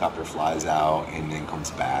little helicopter flies out and then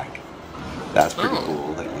comes back. That's pretty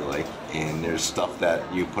cool that you like. And there's stuff that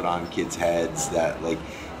you put on kids' heads that like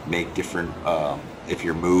make different, if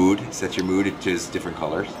your mood, sets your mood, it just different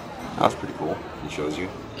colors. That's pretty cool. It shows you.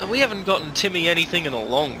 And we haven't gotten Timmy anything in a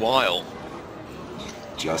long while.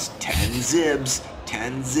 Just 10 zibs.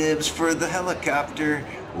 10 zibs for the helicopter.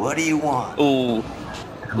 What do you want? Oh.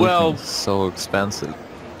 Well, so expensive.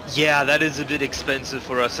 Yeah, that is a bit expensive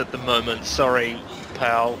for us at the moment. Sorry,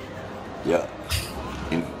 pal. Yeah.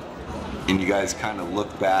 And you guys kind of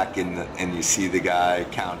look back and you see the guy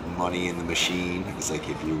counting money in the machine. He's like,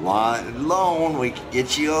 if you want a loan, we can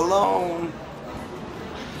get you a loan.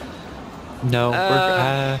 No,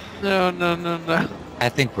 we're No. I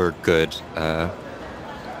think we're good.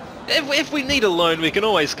 If we need a loan, we can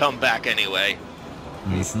always come back anyway.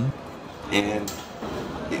 And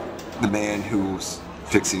the man who's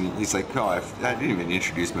fixing, he's like, oh, I didn't even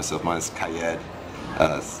introduce myself. My name's Kayed.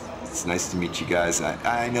 It's nice to meet you guys.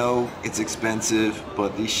 I know it's expensive,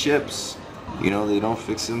 but these ships, you know, they don't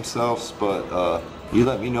fix themselves, but you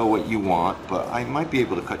let me know what you want, but I might be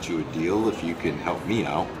able to cut you a deal if you can help me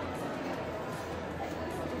out.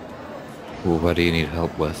 Well, what do you need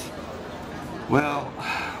help with? Well,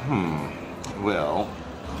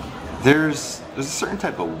 there's a certain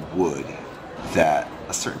type of wood that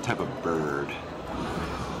a certain type of bird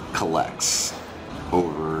collects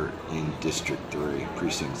over in District 3,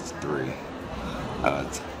 Precinct 3.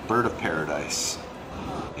 It's bird of paradise,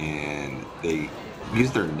 and they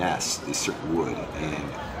use their nest, they strip wood,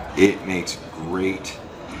 and it makes great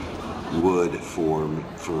wood for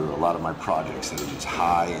a lot of my projects that are just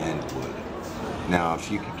high-end wood. Now,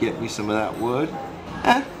 if you could get me some of that wood,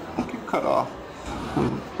 I could cut off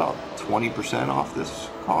about 20% off this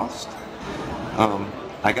cost.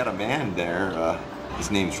 I got a man there,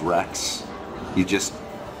 his name's Rex. He just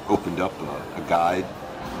opened up a guide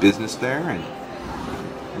business there, and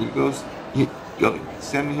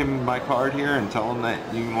send him my card here and tell him that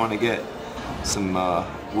you want to get some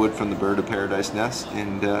wood from the bird of paradise nest,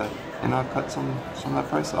 and I'll cut some of that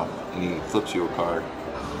price off. And he flips you a card.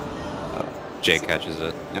 Jay catches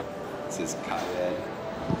it. Yep. It says Kayed,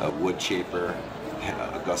 a wood shaper,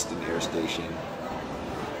 Augustin Air Station,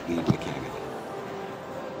 lead mechanic.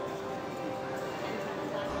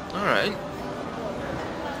 Alright.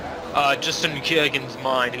 Just in Kiergan's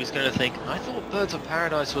mind, he's going to think, I thought birds of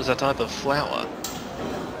paradise was a type of flower.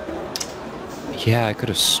 Yeah, I could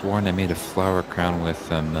have sworn I made a flower crown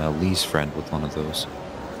with Lee's friend with one of those.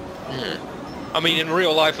 I mean, in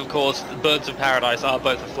real life, of course, the birds of paradise are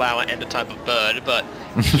both a flower and a type of bird, but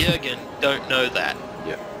Jürgen don't know that.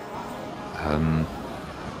 Yeah.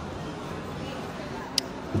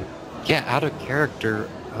 Yeah, out of character.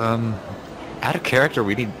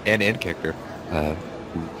 We need and in character.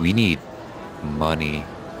 We need money.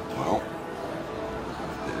 Well.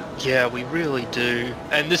 Yeah, we really do.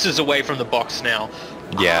 And this is away from the box now.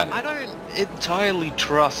 Yeah. I don't entirely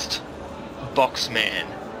trust Boxman.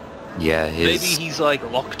 Yeah, Maybe he's like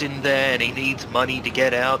locked in there and he needs money to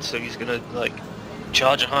get out, so he's gonna like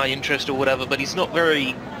charge a high interest or whatever. But he's not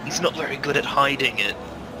very good at hiding it.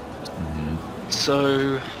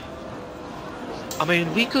 So, I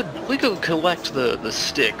mean, we could collect the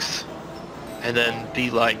sticks, and then be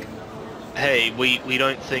like, hey, we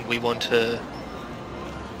don't think we want to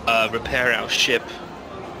repair our ship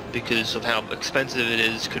because of how expensive it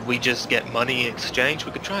is. Could we just get money in exchange?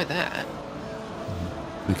 We could try that.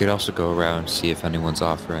 We could also go around and see if anyone's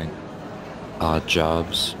offering odd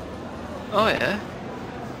jobs. Oh yeah.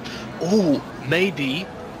 Oh, maybe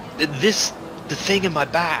the thing in my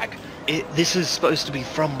bag. This is supposed to be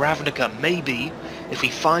from Ravnica. Maybe if we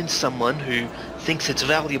find someone who thinks it's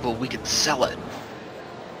valuable, we could sell it.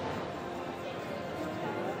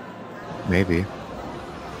 Maybe.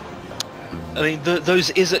 I mean,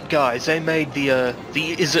 those Izzet guys, they made the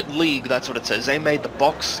Izzet League, that's what it says. They made the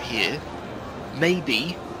box here.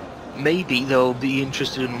 Maybe they'll be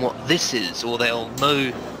interested in what this is, or they'll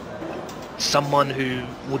know someone who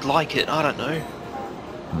would like it. I don't know.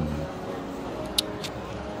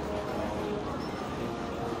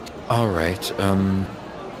 All right.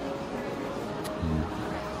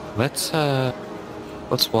 Let's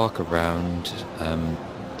walk around.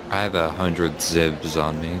 I have 100 zibs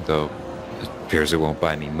on me, though it appears it won't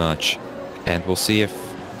buy me much. And we'll see if,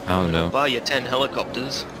 I don't know. Buy you 10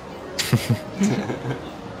 helicopters.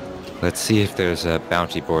 Let's see if there's a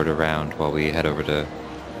bounty board around while we head over to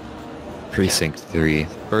Precinct 3.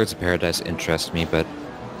 Birds of Paradise interest me, but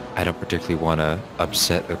I don't particularly want to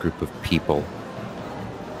upset a group of people.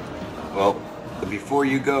 Well, before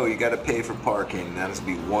you go, you gotta pay for parking. That is to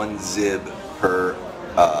be 1 zib per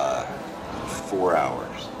 4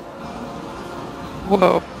 hours.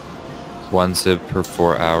 Whoa. 1 zib per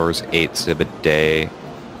 4 hours, 8 zib a day.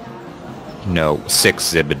 No, 6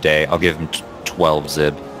 zib a day. I'll give him 12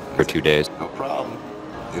 zib for 2 days. No problem.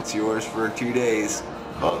 It's yours for 2 days.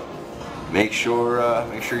 But make sure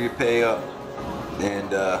you pay up,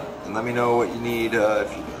 and let me know what you need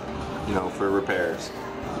if you know, for repairs.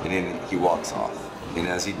 And then he walks off. And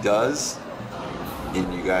as he does,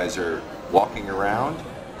 and you guys are walking around,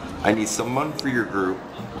 I need someone for your group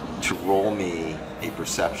to roll me a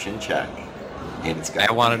perception check. And it's got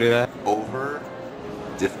I want to do that. over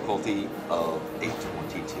difficulty of a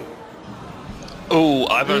 22. Oh,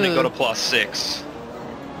 I've only got a +6.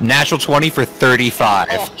 Natural 20 for 35.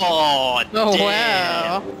 Oh, Oh, damn.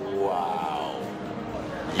 wow. Wow.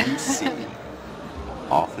 You see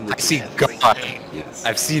off in the I see distance. God. Yes.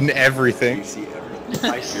 I've seen everything. You see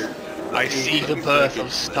everything. I see the birth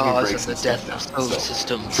of stars and the death of solar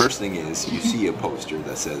systems. First thing is, you see a poster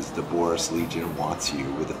that says the Boris Legion wants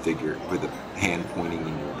you, with a figure, with a hand pointing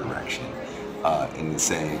in your direction. And it's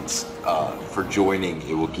saying, for joining,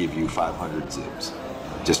 it will give you 500 zibs,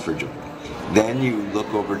 just for joining. Then you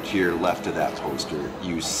look over to your left of that poster,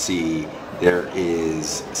 you see there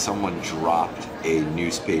is someone dropped a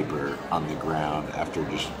newspaper on the ground after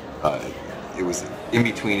just, it was in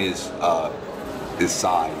between his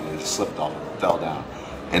side, and it just slipped off and fell down.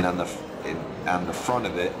 And on the front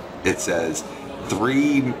of it, it says,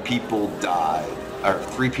 3 people died, or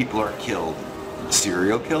 3 people are killed.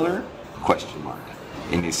 Serial killer? ?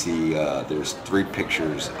 And you see there's 3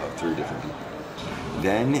 pictures of 3 different people.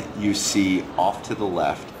 Then you see off to the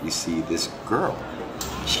left, you see this girl.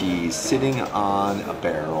 She's sitting on a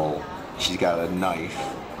barrel. She's got a knife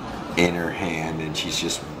in her hand, and she's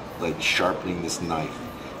just like sharpening this knife.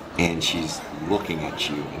 And she's looking at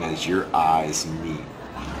you, and as your eyes meet,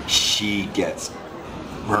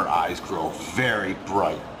 her eyes grow very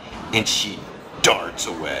bright, and she darts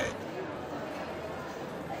away.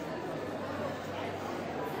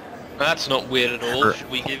 That's not weird at all. Should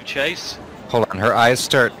we give chase? Hold on, her eyes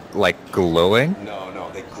start, like, glowing? No,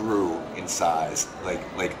 they grew in size. Like,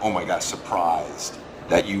 oh my gosh, surprised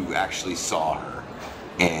that you actually saw her.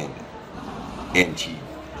 And she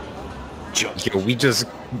jumped. Yo, we just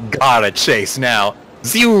gotta chase now.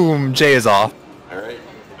 Zoom! Jay is off. Alright,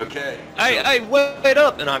 okay. Hey, wait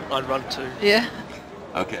up! And I run too. Yeah.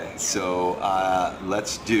 Okay, so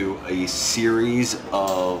let's do a series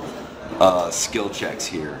of skill checks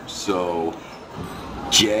here. So,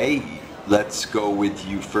 Jay, let's go with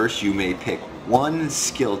you first. You may pick one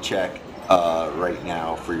skill check right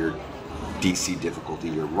now for your DC difficulty.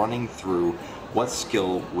 You're running through. What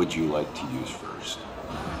skill would you like to use first?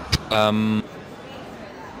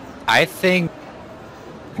 I think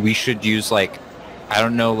we should use, like, I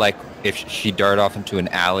don't know, like, if she dart off into an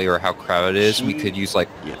alley or how crowded it is, we could use, like...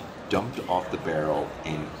 Yeah, dumped off the barrel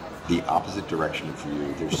in the opposite direction for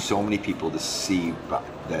you. There's so many people to see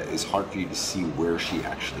that it's hard for you to see where she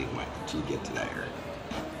actually went until you get to that area.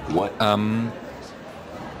 What?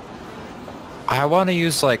 I want to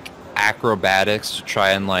use, like, acrobatics to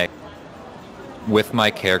try and, like, with my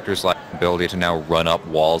character's, like, ability to now run up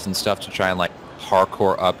walls and stuff, to try and, like,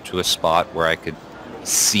 parkour up to a spot where I could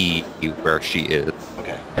see where she is.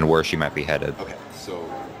 Okay. And where she might be headed. Okay, so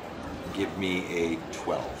give me a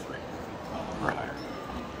 12 or higher.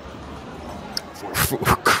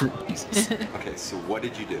 Jesus. Okay, so what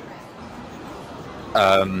did you do?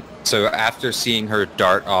 So after seeing her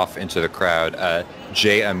dart off into the crowd,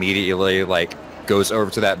 Jay immediately, like, goes over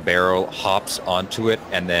to that barrel, hops onto it,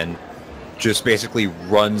 and then just basically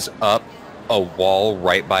runs up a wall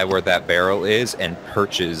right by where that barrel is and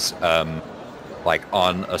perches, like,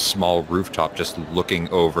 on a small rooftop, just looking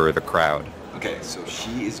over the crowd. Okay, so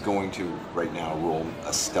she is going to right now roll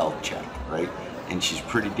a stealth check, right? And she's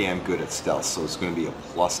pretty damn good at stealth, so it's going to be a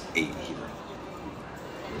 +8 here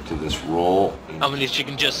to this roll. I mean, she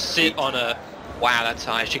can just sit on a... Wow, that's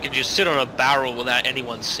high. She can just sit on a barrel without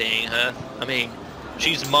anyone seeing her. I mean,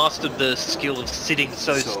 she's mastered the skill of sitting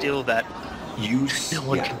so still that no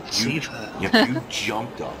one can perceive her. Yeah, you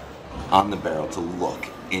jumped up on the barrel to look,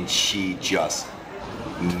 and she just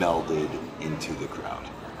melded into the crowd.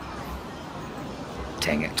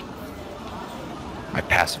 Dang it. My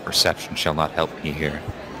passive perception shall not help me here.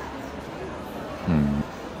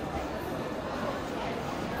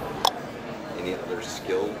 Any other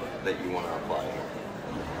skill that you want to apply?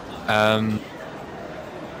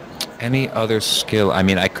 Any other skill? I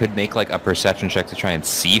mean, I could make, like, a perception check to try and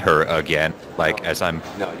see her again, like, as I'm...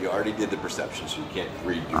 No, you already did the perception, so you can't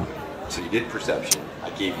redo it. So you did perception. I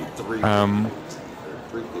gave you 3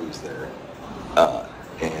 clues there.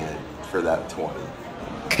 And for that 20.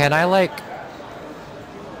 Can I, like,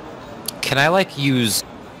 use...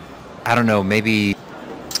 I don't know, maybe...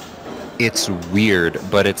 It's weird,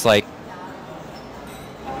 but it's, like,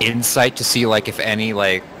 insight to see, like, if any,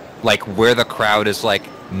 like where the crowd is, like,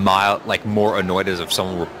 more annoyed as if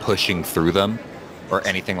someone were pushing through them, or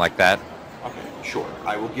anything like that. Okay, sure.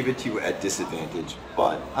 I will give it to you at disadvantage,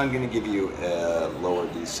 but I'm going to give you a lower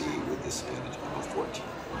DC with disadvantage of 14.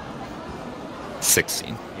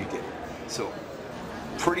 16. You did. So,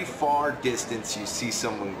 pretty far distance, you see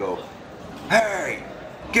someone go, "Hey,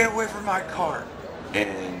 get away from my cart!"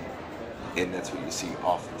 And that's what you see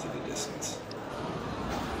off into the distance.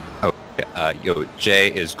 Yo, Jay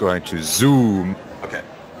is going to zoom. Okay.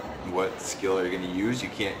 What skill are you going to use? You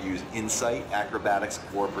can't use insight, acrobatics,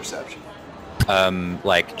 or perception.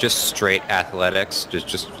 Like, just straight athletics,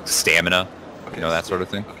 just stamina, Okay, you know, that sort of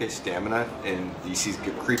thing. Okay, stamina, and DC's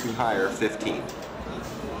creeping higher, 15.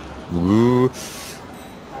 Ooh.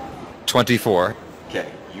 24. Okay,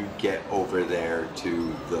 you get over there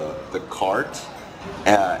to the cart,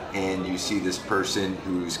 and you see this person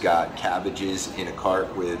who's got cabbages in a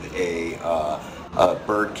cart with a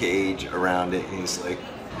bird cage around it, and he's like,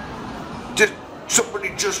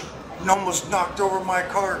 somebody just almost knocked over my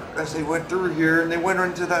cart as they went through here, and they went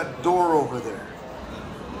into that door over there.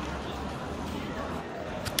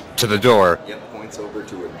 To the door. Yep, points over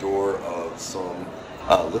to a door of some,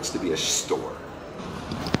 looks to be a store.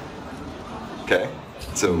 Okay,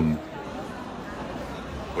 so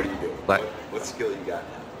what do you do? What skill you got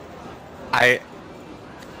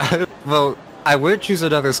now? Well, I would choose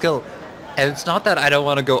another skill. And it's not that I don't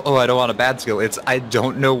want to go, oh, I don't want a bad skill. It's I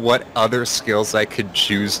don't know what other skills I could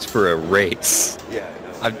choose for a race. Yeah,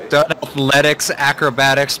 I know. I've done athletics,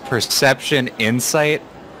 acrobatics, perception, insight.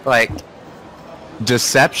 Like,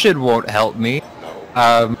 deception won't help me.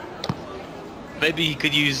 No. Maybe you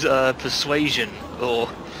could use persuasion or...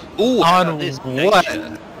 On what?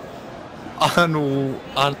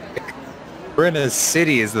 On we're in a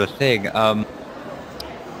city is the thing.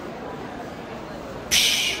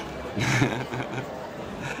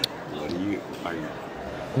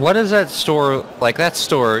 What is that store? Like, that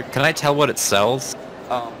store, can I tell what it sells?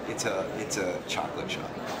 It's a chocolate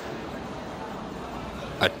shop.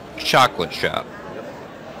 A chocolate shop. Yep.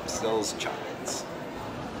 Sells chocolates.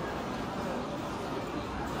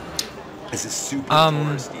 This is super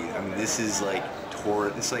touristy. I mean, this is like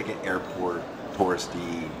this is like an airport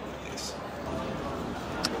touristy place.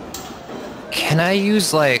 Can I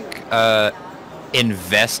use like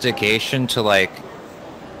investigation to like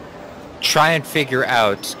try and figure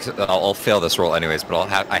out? 'Cause I'll fail this roll anyways, but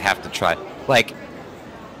I have to try. Like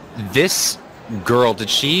this girl, did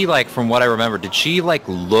she like, from what I remember, did she like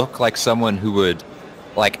look like someone who would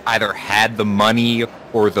like either had the money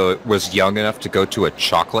or was young enough to go to a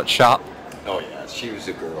chocolate shop? Oh yeah, she was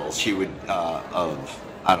a girl. She would of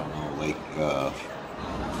I don't know, like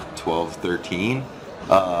 12, 13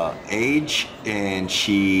 age, and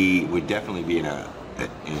she would definitely be in a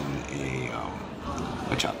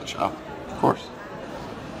chocolate shop, of course.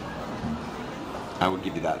 I would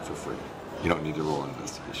give you that for free. You don't need to roll an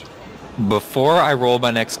investigation. Before I roll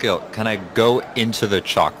my next skill, can I go into the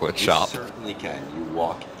chocolate shop? You certainly can. You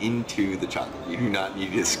walk into the chocolate. You do not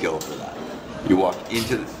need a skill for that. You walk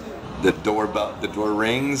into the doorbell. The door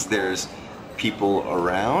rings. There's people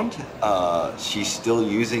around. She's still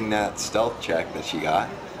using that stealth check that she got,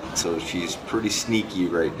 so she's pretty sneaky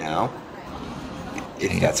right now.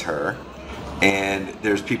 If that's her. And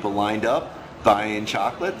there's people lined up buying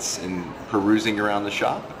chocolates and perusing around the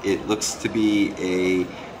shop. It looks to be a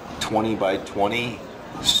 20 by 20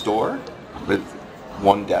 store with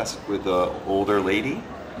one desk with an older lady,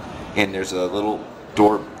 and there's a little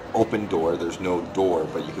door, open door. There's no door,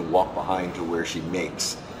 but you can walk behind to where she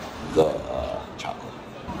makes the chocolate.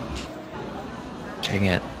 Dang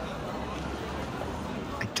it.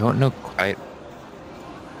 I don't know quite.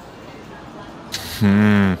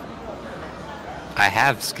 I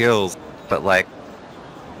have skills, but like,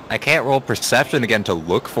 I can't roll perception again to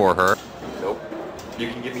look for her. Nope. You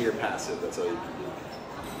can give me your passive, that's all you can do.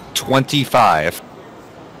 25.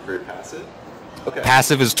 For your passive? Okay.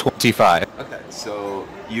 Passive is 25. Okay, so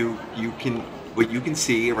you can, what you can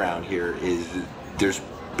see around here is there's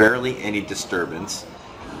barely any disturbance,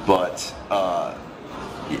 but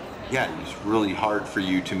yeah, it's really hard for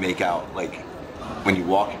you to make out, like, when you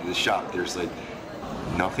walk into the shop, there's like,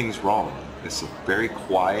 nothing's wrong. It's very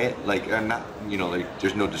quiet, like, not, you know, like,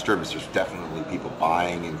 there's no disturbance. There's definitely people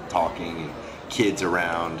buying and talking and kids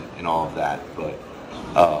around and all of that, but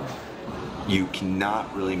you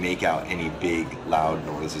cannot really make out any big loud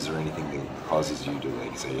noises or anything that causes you to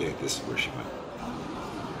like say, hey, this is where she went.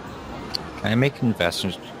 Can I make an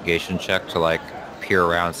investigation check to like peer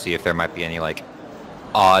around, see if there might be any like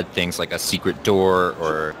odd things like a secret door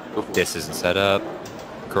or this isn't set up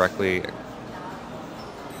correctly?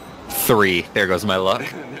 3. There goes my luck.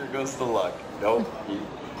 There goes the luck. Nope.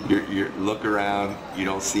 You look around, you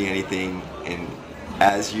don't see anything, and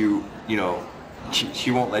as you know, she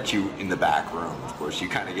won't let you in the back room, of course. You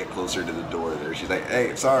kind of get closer to the door there. She's like,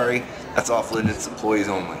 hey, sorry, that's off limits, employees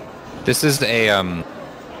only. This is a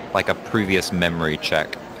like a previous memory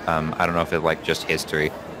check. I don't know if it's like just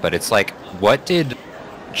history, but it's like, what did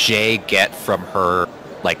Jay get from her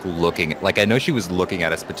like looking, like I know she was looking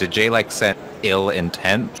at us, but did Jay like send ill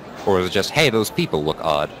intent, or was it just, hey, those people look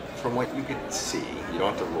odd? From what you could see, you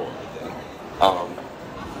don't have to roll anything.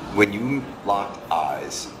 When you locked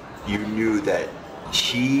eyes, you knew that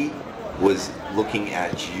she was looking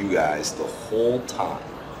at you guys the whole time,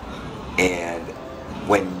 and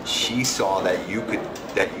when she saw that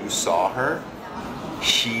you saw her,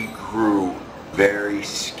 she grew very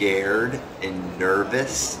scared and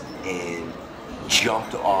nervous and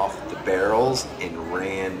jumped off the barrels and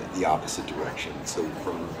ran the opposite direction. So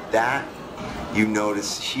from that, you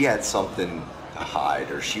noticed she had something to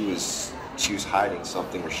hide, or she was hiding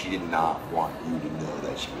something, or she did not want you to know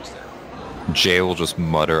that she was there. Jay will just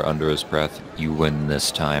mutter under his breath, "You win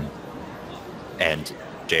this time." And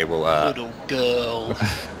Jay will Little girl.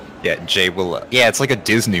 yeah, Jay will yeah, it's like a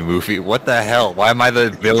Disney movie. What the hell? Why am I the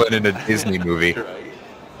villain in a Disney movie? Right.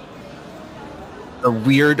 A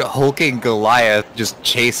weird hulking Goliath just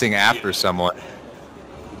chasing after someone.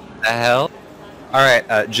 The hell?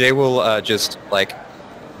 Alright, Jay will just like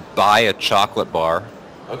buy a chocolate bar.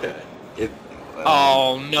 Okay.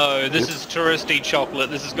 Oh no, this is touristy chocolate.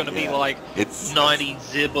 This is going to be like it's 90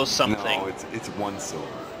 zib or something. No, it's 1 silver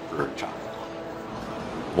for a chocolate.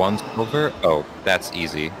 1 silver? Oh, that's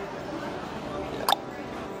easy. Yeah.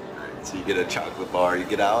 So you get a chocolate bar, you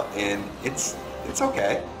get out, and it's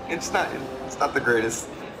okay. It's not the greatest,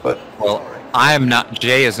 but well, it's all right.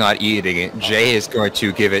 Jay is not eating it. Jay is going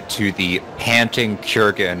to give it to the panting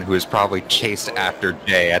Kurgan, who is probably chased after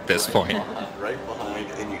Jay at this point. Right behind,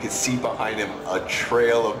 and you can see behind him a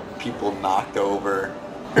trail of people knocked over.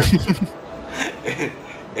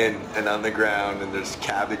 and on the ground, and there's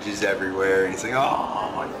cabbages everywhere, and he's like,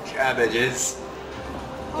 oh, cabbages.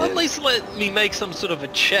 Well, at least let me make some sort of a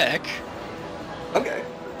check Okay.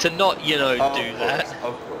 to not, do that.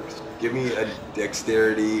 Of course. Give me a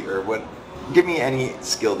dexterity or what? Give me any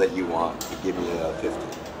skill that you want. Give me a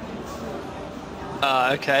 50.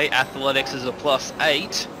 Okay, athletics is a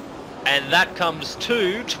 +8, and that comes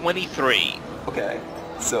to 23. Okay.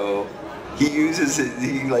 So he uses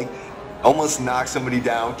he like almost knocks somebody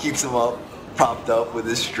down, keeps him up, propped up with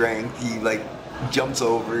his strength. He like jumps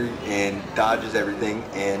over and dodges everything,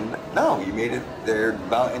 and no, you made it there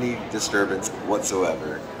without any disturbance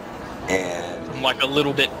whatsoever. And I'm like a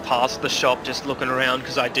little bit past the shop, just looking around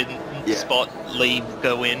because I didn't spot Lee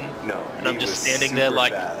go in. no, And I'm he just was standing there super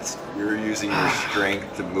like- fast. You're using your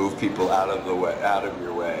strength to move people out of your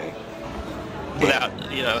way. Without,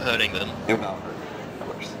 hurting them. And without hurting, of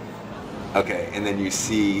course. Okay, and then you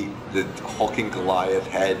see the hulking Goliath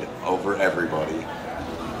head over everybody,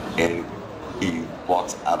 and he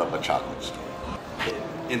walks out of a chocolate store.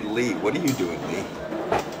 And Lee, what are you doing, Lee?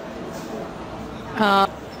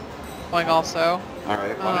 Going also. All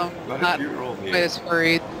right, why don't Not you roll me? quite as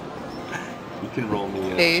worried. You can roll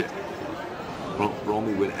me a 8. roll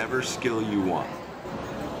me whatever skill you want.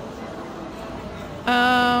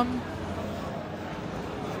 I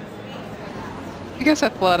guess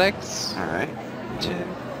athletics. All right. 2.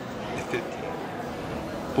 15.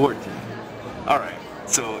 14. All right.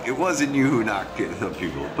 So it wasn't you who knocked some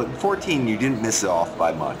people, but 14 you didn't miss off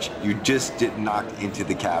by much. You just didn't knock into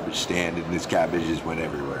the cabbage stand, and his cabbages went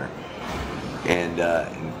everywhere. And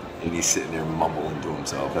he's sitting there mumbling to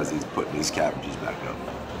himself as he's putting his cabbages back up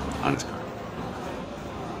on his cart.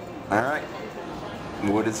 All right.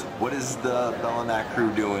 What is the Belanac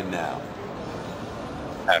crew doing now?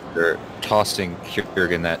 After tossing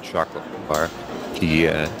Kurgan that chocolate bar,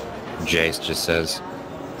 Jace just says,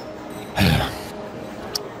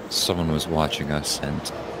 someone was watching us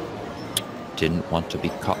and didn't want to be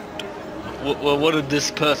caught. Well, what did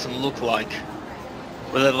this person look like?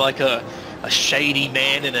 Was it like a shady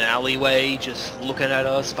man in an alleyway just looking at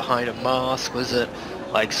us behind a mask? Was it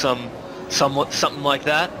like something like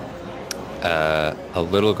that? A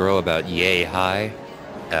little girl about yay high,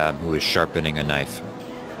 who was sharpening a knife.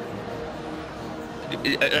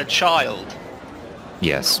 A child.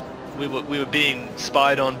 Yes. We were being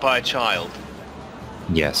spied on by a child.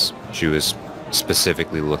 Yes. She was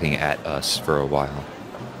specifically looking at us for a while.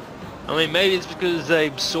 I mean, maybe it's because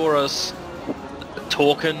they saw us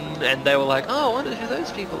talking and they were like, oh, I wonder who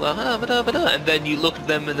those people are. And then you look at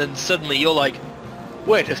them and then suddenly you're like,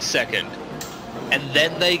 wait a second. And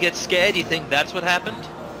then they get scared. You think that's what happened?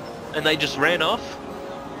 And they just ran off?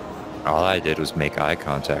 All I did was make eye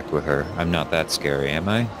contact with her. I'm not that scary, am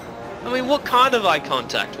I? I mean, what kind of eye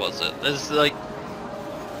contact was it?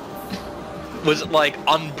 Was it like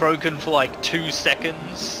unbroken for like 2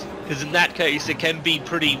 seconds? Because in that case, it can be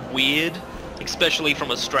pretty weird, especially from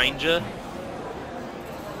a stranger.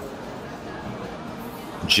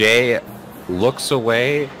 Jay looks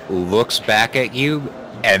away, looks back at you,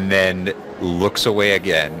 and then looks away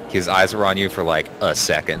again. His eyes were on you for like a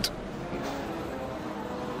second.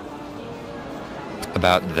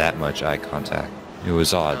 About that much eye contact. It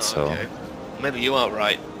was odd, so... Okay. Maybe you are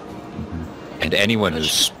right. And anyone who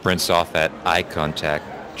sprints off at eye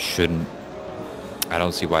contact shouldn't... I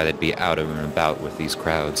don't see why they'd be out and about with these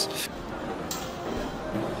crowds.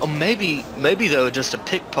 Or maybe they were just a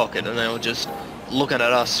pickpocket and they were just looking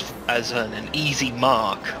at us as an easy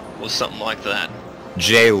mark or something like that.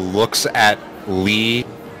 Jay looks at Lee,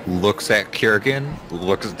 looks at Kurgan,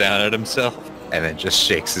 looks down at himself, and then just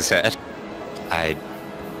shakes his head. I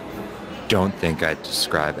don't think I'd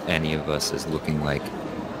describe any of us as looking like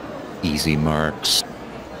easy marks.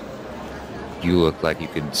 You look like you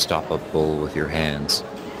can stop a bull with your hands.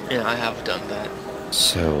 Yeah, I have done that.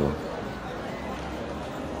 So...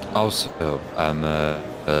 Also,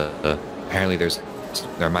 apparently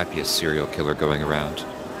there might be a serial killer going around.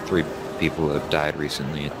 3 people have died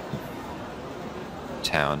recently in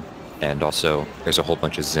town. And also, there's a whole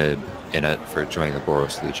bunch of Zib in it for joining the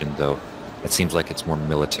Boros Legion, though it seems like it's more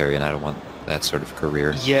military, and I don't want that sort of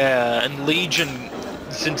career. Yeah, and Legion,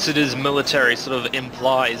 since it is military, sort of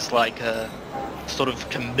implies like a sort of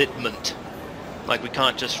commitment. Like we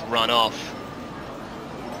can't just run off.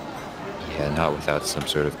 Yeah, not without some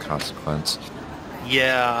sort of consequence.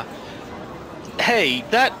 Yeah. Hey,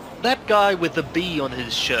 that guy with the B on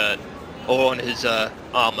his shirt, or on his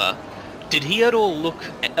armor, did he at all look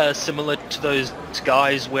similar to those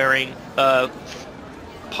guys wearing,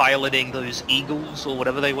 piloting those eagles, or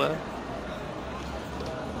whatever they were?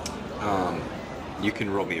 You can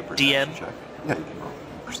roll me a perception DM? check. Yeah, you can roll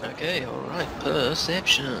perception. Okay, alright,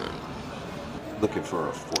 perception. Looking for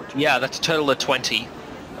a 14. Yeah, that's a total of 20.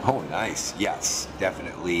 Oh, nice. Yes,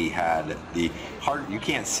 definitely had the hard. You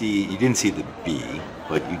can't see. You didn't see the B,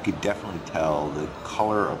 but you could definitely tell the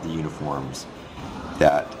color of the uniforms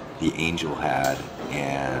that the Angel had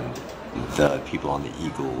and the people on the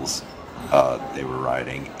Eagles they were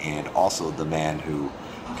riding, and also the man who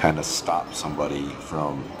kind of stopped somebody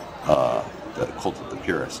from the Cult of the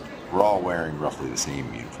Purist. We're all wearing roughly the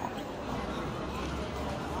same uniforms.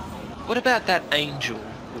 What about that angel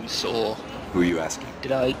we saw? Who are you asking?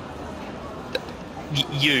 Did I...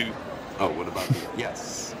 you. Oh, what about the...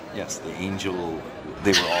 Yes, the Angel,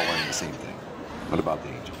 they were all wearing the same thing. What about the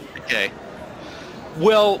Angel? Okay.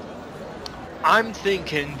 Well, I'm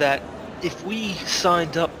thinking that if we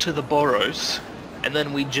signed up to the Boros and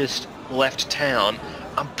then we just left town,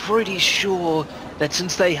 I'm pretty sure that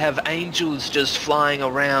since they have angels just flying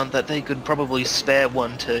around, that they could probably spare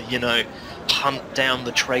one to, you know, hunt down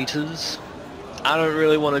the traitors. I don't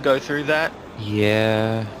really want to go through that.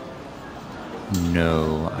 Yeah.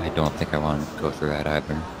 No, I don't think I want to go through that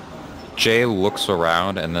either. Jay looks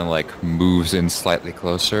around and then like moves in slightly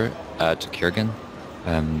closer to Kiergan.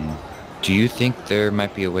 Do you think there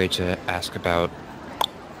might be a way to ask about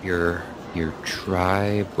your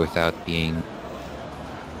tribe without being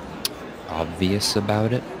obvious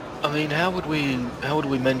about it? I mean, how would we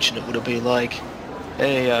mention it? Would it be like,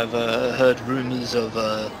 hey, I've heard rumors of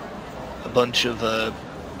a bunch of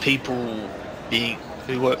people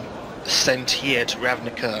who were sent here to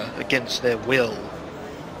Ravnica against their will?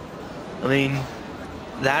 I mean,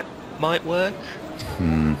 that might work.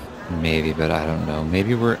 Maybe, but I don't know.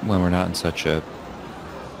 Maybe when we're not in such a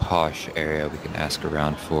posh area, we can ask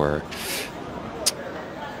around for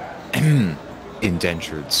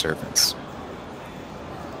indentured servants.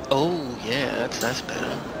 Oh, yeah, that's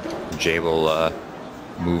better. Jay will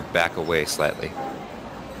move back away slightly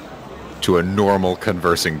to a normal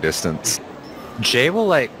conversing distance. Jay will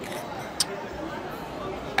like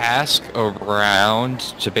ask around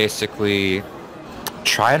to basically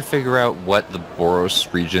try and figure out what the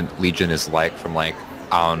Boros Legion is like from like,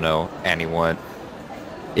 I don't know, anyone.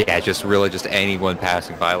 Yeah, just anyone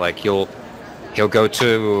passing by. Like he'll go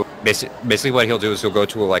to basically what he'll do is he'll go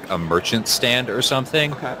to like a merchant stand or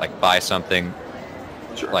something, like buy something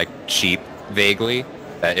like cheap vaguely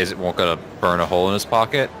that won't gonna burn a hole in his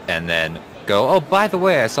pocket, and then go, oh, by the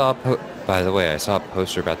way, I saw a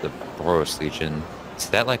poster about the Boros Legion. Is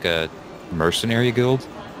that like a mercenary guild?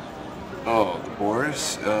 Oh, the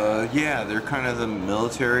Boris? Yeah, they're kind of the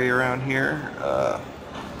military around here.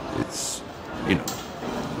 It's, you know,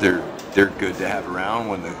 they're good to have around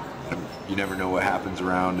when you never know what happens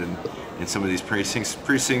around in some of these precincts.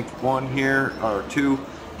 Precinct 1 here, or 2,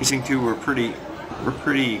 Precinct 2 we're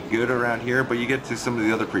pretty good around here, but you get to some of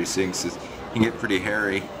the other precincts, it can get pretty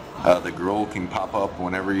hairy. The girl can pop up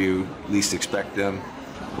whenever you least expect them,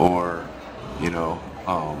 or, you know,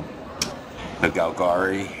 a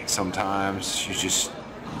Galgari sometimes. You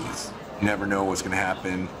never know what's going to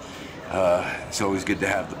happen. It's always good to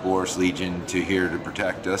have the Boros Legion here to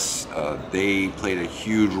protect us. They played a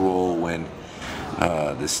huge role when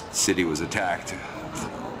this city was attacked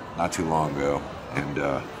not too long ago,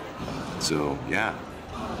 and so yeah,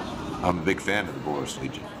 I'm a big fan of the Boros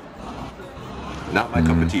Legion. Not my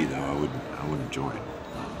cup of tea though. I wouldn't join.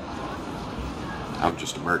 I'm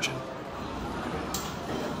just a merchant.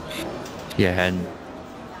 Yeah, and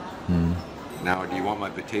Now, do you want my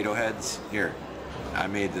potato heads? Here, I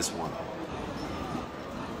made this one.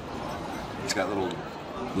 It's got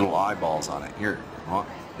little eyeballs on it. Here,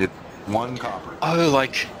 it's 1 copper. Oh,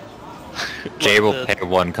 like... Jay will pay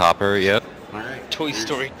 1 copper. Yep. All right. Toy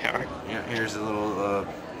Story character. Yeah, here's a little.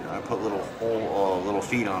 I put little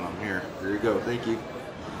feet on them. Here you go. Thank you.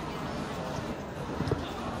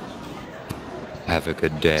 Have a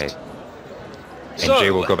good day. And So,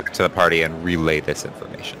 Jay will go back to the party and relay this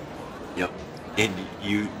information. Yep. And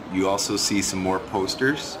you also see some more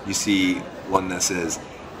posters. You see one that says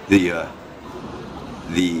the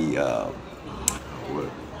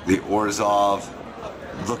Orzhov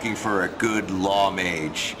looking for a good law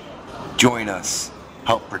mage. Join us.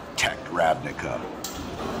 Help protect Ravnica.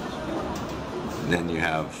 And then you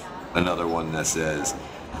have another one that says,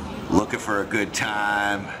 looking for a good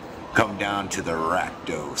time, come down to the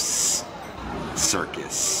Rackdos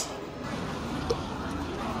circus.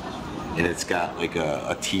 And it's got like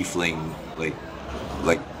a tiefling,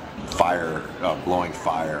 like fire, blowing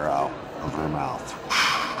fire out of her mouth.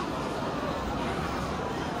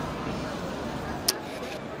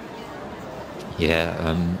 Yeah,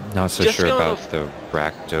 I'm not so Just sure go about off- the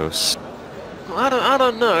Rackdos. I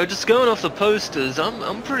don't know. Just going off the posters,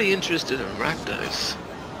 I'm pretty interested in Rackdos.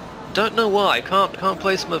 Don't know why. Can't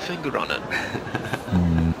place my finger on it.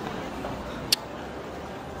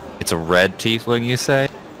 It's a red tiefling, you say?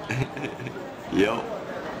 Yep.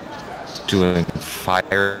 Doing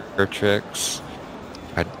fire tricks.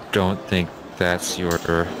 I don't think that's your...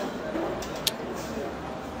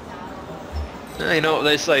 You know what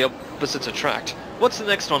they say, opposites attract. What's the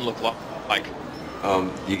next one look like?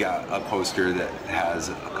 You got a poster that has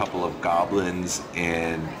a couple of goblins,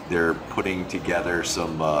 and they're putting together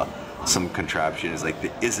some contraptions, like the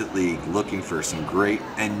Izzet League, looking for some great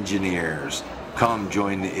engineers. Come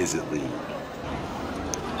join the Izzet League.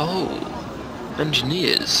 Oh,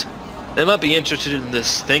 engineers. They might be interested in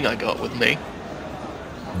this thing I got with me.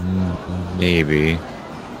 Maybe.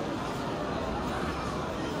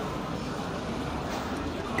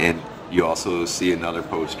 And you also see another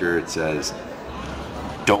poster. It says,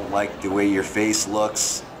 "Don't like the way your face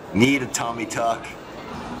looks? Need a tummy tuck?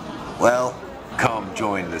 Well, come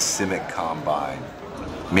join the Simic Combine.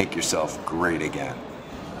 Make yourself great again."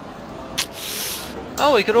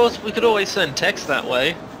 Oh, we could always send text that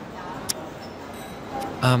way.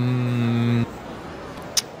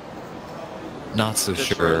 Not so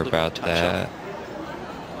Just for a sure little about touch-up. that.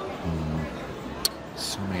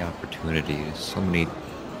 So many opportunities, so many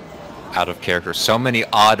out of character, so many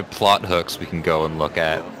odd plot hooks we can go and look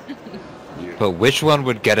at. But which one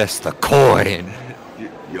would get us the coin?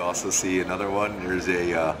 You also see another one.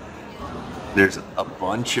 There's a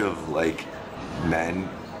bunch of like men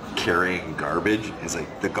carrying garbage. It's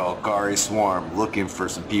like the Golgari Swarm looking for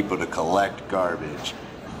some people to collect garbage.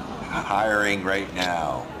 Hiring right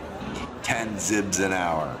now. 10 zibs an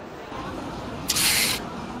hour.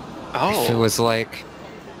 Oh. If it was like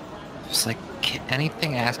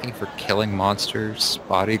anything asking for killing monsters,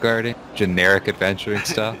 bodyguarding, generic adventuring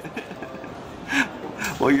stuff.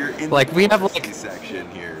 Well, you're in Like, the we have, pharmacy like-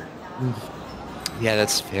 section here. Yeah,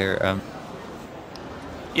 that's fair.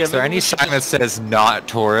 Yeah, Is there maybe any we should sign that says not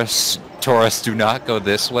tourists? Tourists do not go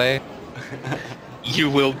this way? You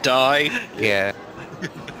will die. Yeah.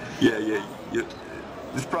 Yeah.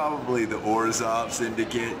 It's probably the Orzhov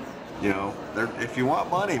Syndicate. You know, if you want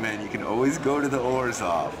money, man, you can always go to the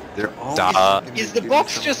Orzhov. They're always looking to Is the give you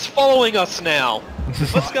box some- just following us now?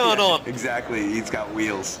 What's going Yeah, on? Exactly. He's got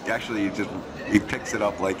wheels. Actually, he picks it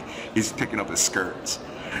up like he's picking up his skirts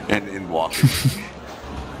and walking.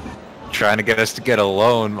 Trying to get us to get a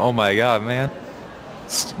loan. Oh my god, man.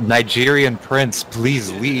 Nigerian prince,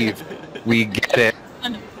 please leave. We get it.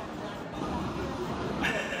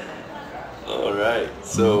 All right.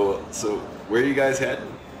 So where are you guys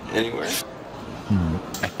heading? Anywhere?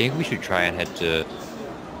 I think we should try and head to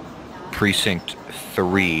Precinct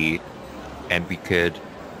 3, and we could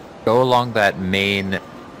go along that main...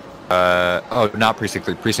 not Precinct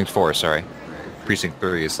 3, Precinct 4, sorry. Precinct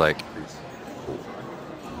 3 is like...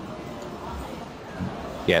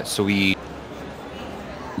 Yeah, so we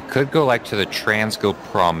could go like to the Transgo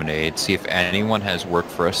Promenade, see if anyone has work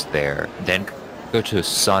for us there, then go to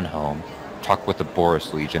Sunhome, talk with the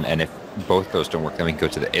Boris Legion, and if both those don't work, then we can go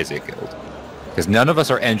to the Izzet Guild. Because none of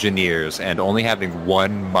us are engineers, and only having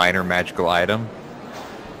one minor magical item,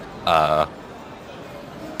 not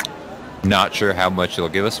sure how much they'll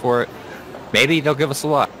give us for it. Maybe they'll give us a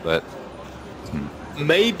lot, but...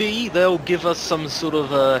 Maybe they'll give us some sort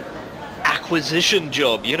of acquisition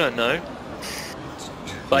job. You don't know.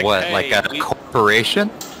 Like, what, hey, like a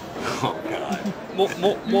corporation? Oh god.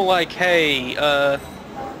 more like, hey,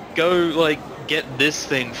 go like get this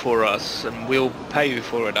thing for us, and we'll pay you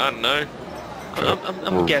for it. I don't know.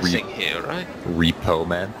 I'm Or guessing here, right? Repo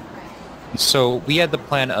man. So we had the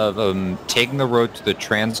plan of taking the road to the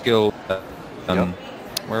Transguild.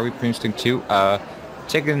 Where are we? Precinct 2.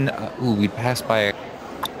 Taking. We passed by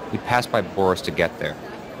Boris to get there.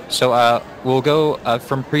 So we'll go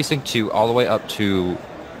from Precinct 2 all the way up to,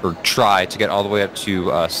 or try to get all the way up to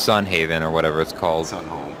Sunhaven or whatever it's called,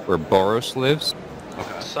 Sunhome. where Boris lives.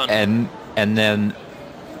 Okay. Son. And then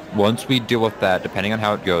once we deal with that, depending on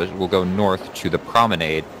how it goes, we'll go north to the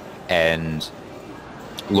Promenade and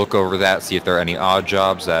look over that, see if there are any odd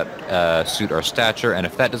jobs that suit our stature, and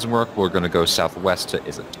if that doesn't work, we're going to go southwest to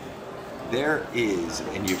Izzet. There is,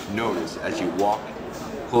 and you've noticed as you walk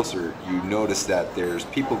closer, you notice that there's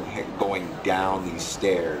people going down these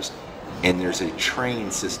stairs, and there's a train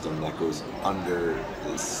system that goes under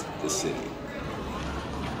the city.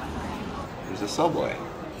 There's a subway.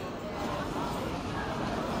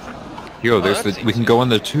 Yo, that we seems can go on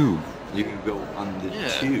the tube. You can go on the Yeah.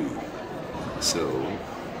 tube. So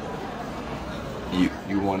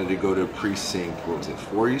you wanted to go to precinct, what was it,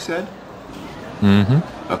 4 you said?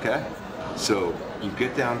 Mm-hmm. Okay. So you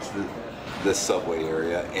get down to the subway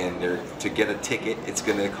area, and to get a ticket, it's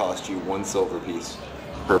going to cost you 1 silver piece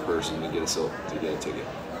per person to get a ticket.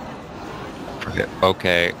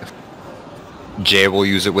 Okay. Jay will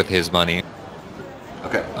use it with his money.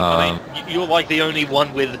 Okay. I mean, you're like the only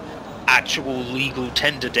one with actual legal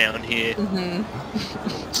tender down here.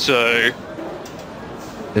 So...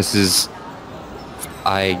 This is...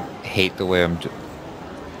 I hate the way I'm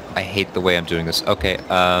doing this. Okay,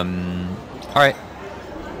 alright.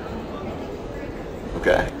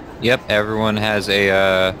 Okay. Yep, everyone has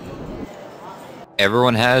a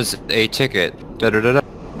ticket. Da-da-da-da.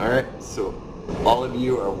 Alright, so all of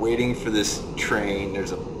you are waiting for this train.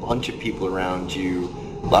 There's a bunch of people around you.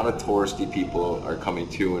 A lot of touristy people are coming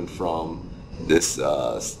to and from this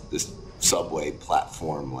this subway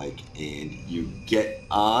platform, and you get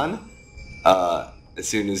on. As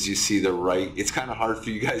soon as you see the right, it's kind of hard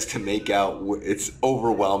for you guys to make out. It's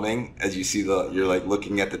overwhelming as you see you're like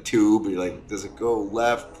looking at the tube. You're like, does it go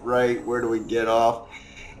left, right? Where do we get off?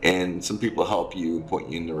 And some people help you, point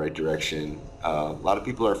you in the right direction. A lot of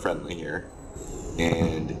people are friendly here.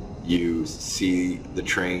 And you see the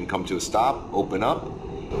train come to a stop, open up,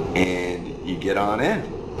 and you get on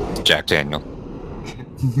in. Jack Daniel.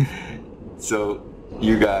 So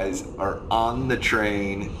you guys are on the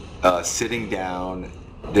train, sitting down.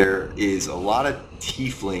 There is a lot of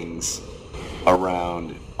tieflings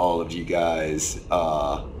around all of you guys,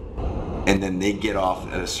 and then they get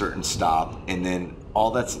off at a certain stop, and then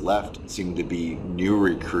all that's left seem to be new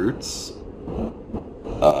recruits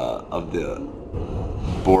of the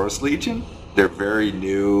Boros Legion. They're very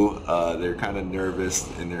new. They're kind of nervous,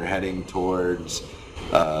 and they're heading towards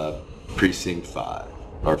Precinct 5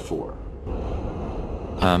 or 4.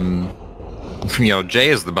 Jay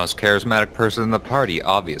is the most charismatic person in the party,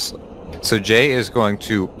 obviously. So Jay is going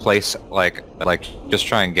to place, just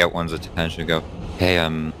try and get one's attention and go, hey,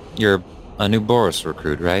 you're a new Boros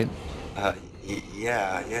recruit, right?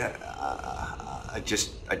 Yeah. I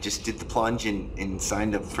just did the plunge and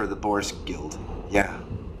signed up for the Boros Guild. Yeah.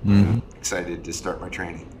 Mm-hmm. I'm excited to start my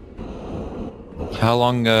training. How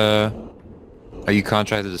long, are you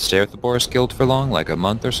contracted to stay with the Boros Guild for long? Like a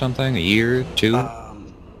month or something? A year? 2?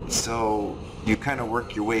 So you kind of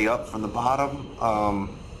work your way up from the bottom.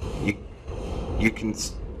 You can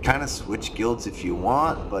kind of switch guilds if you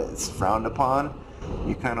want, but it's frowned upon.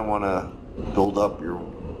 You kind of want to build up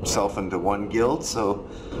yourself into one guild. So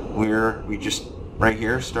we just right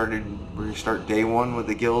here we start day 1 with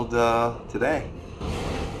the guild today.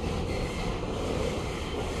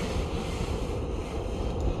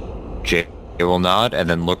 Jay will nod and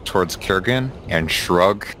then look towards Kurgan and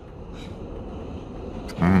shrug.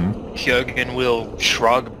 Kurgan will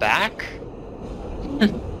shrug back.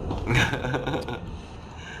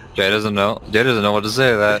 Jay doesn't know what to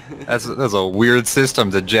say. That's a weird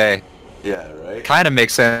system to Jay. Yeah, right? Kind of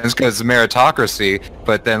makes sense because it's meritocracy,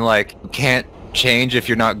 but then you can't change if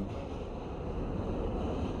you're not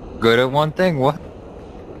good at one thing. What?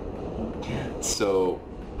 So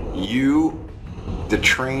the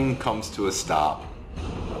train comes to a stop.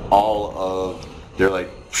 They're like,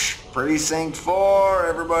 Precinct 4,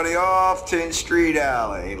 everybody off, 10th Street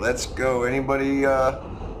Alley. Let's go. Everybody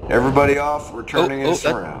off. We're turning this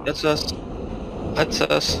around. That's us.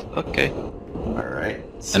 Okay. All right.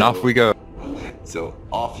 So, And off we go. So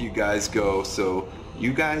off you guys go. So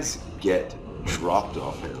you guys get dropped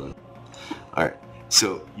off here. All right.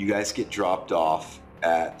 So you guys get dropped off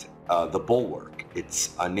at the Bulwark.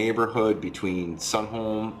 It's a neighborhood between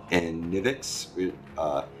Sunholm and Nivix.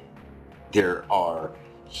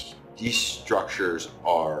 These structures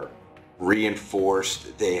are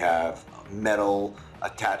reinforced. They have metal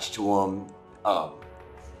attached to them.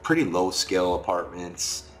 Pretty low-scale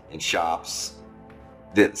apartments and shops.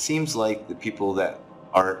 That seems like the people that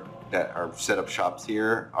are set up shops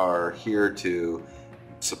here are here to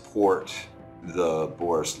support the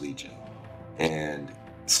Boros Legion, and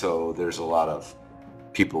so there's a lot of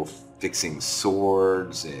people fixing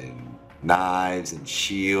swords and knives and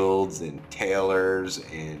shields and tailors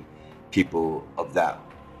and people of that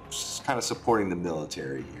kind of supporting the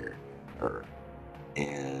military here,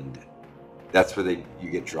 and that's where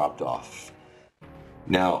you get dropped off.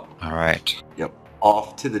 Now, All right. yep,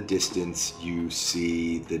 off to the distance you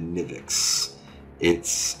see the Nivix.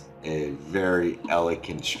 It's a very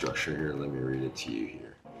elegant structure here. Let me read it to you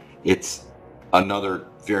here. It's another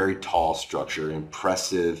very tall structure,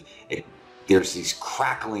 impressive. There's these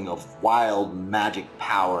crackling of wild magic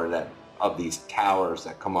power of these towers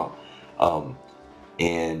that come up.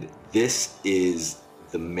 And this is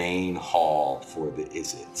the main hall for the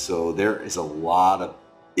Izzet. So there is a lot of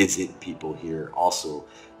Izzet people here also.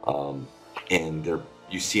 And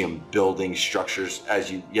you see them building structures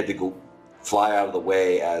as you have to go fly out of the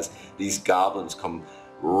way as these goblins come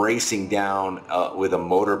racing down with a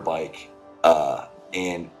motorbike.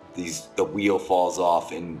 And the wheel falls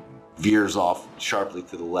off and veers off sharply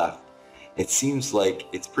to the left. It seems like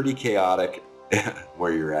it's pretty chaotic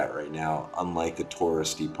where you're at right now, unlike the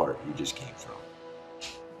touristy part you just came from.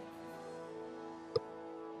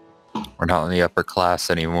 We're not in the upper class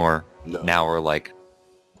anymore. No. Now we're like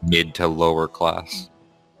mid to lower class.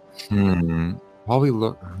 While we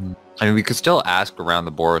look, I mean, we could still ask around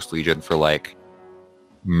the Boros Legion for like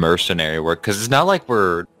mercenary work, because it's not like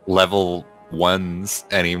we're level 1s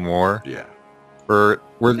anymore. Yeah. We're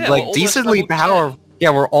like decently powerful.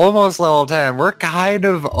 Yeah, we're almost level 10. We're kind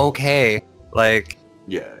of okay. Like,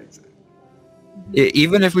 Yeah, exactly.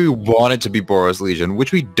 even if we wanted to be Boros Legion,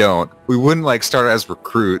 which we don't, we wouldn't like start as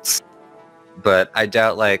recruits. But I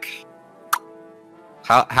doubt like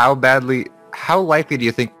how likely do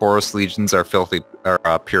you think Boros Legions are filthy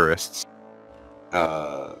or purists?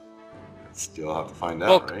 Still have to find out,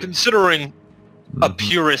 Well, right? considering a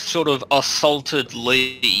purist sort of assaulted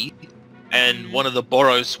Lee, and one of the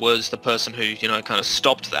Boros was the person who, you know, kind of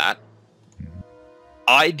stopped that,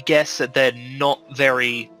 I'd guess that they're not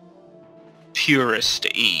very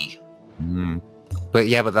purist-y. But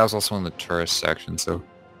yeah, but that was also in the tourist section, so...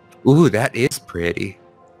 Ooh, that is pretty.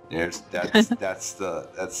 That's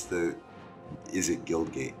the Is it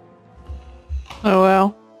Guildgate? Oh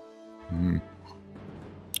wow.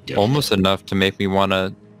 Almost enough to make me want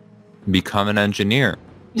to become an engineer.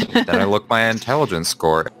 Then I look my intelligence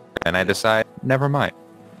score, and I decide, never mind.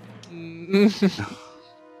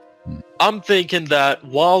 I'm thinking that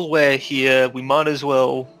while we're here, we might as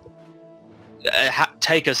well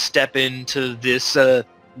take a step into this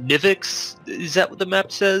Nivix. Is that what the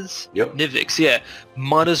map says? Yep. Nivix, yeah.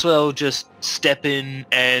 Might as well just step in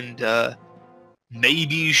and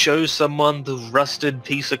maybe show someone the rusted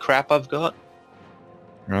piece of crap I've got.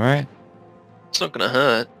 Alright. It's not gonna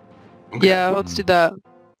hurt. Okay. Yeah, let's do that.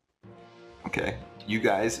 Okay. You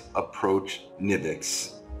guys approach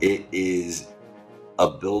Nivix. It is a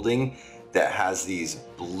building that has these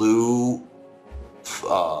blue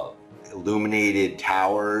illuminated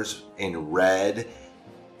towers in red.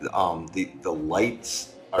 The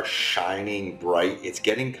lights are shining bright. It's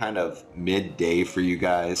getting kind of midday for you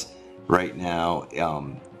guys right now.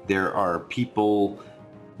 There are people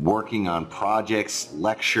working on projects,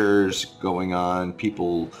 lectures going on,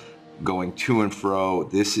 people going to and fro.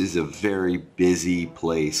 This is a very busy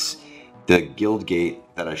place. The guild gate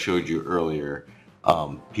that I showed you earlier,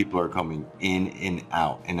 people are coming in and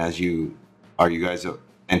out. And are you guys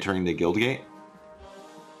entering the guild gate?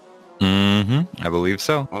 I believe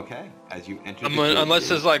so. Okay. As you enter, Unless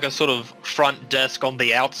there's like a sort of front desk on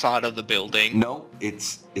the outside of the building. No,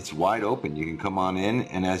 it's wide open. You can come on in,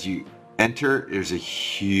 and as you enter, there's a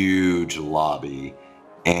huge lobby,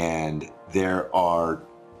 and there are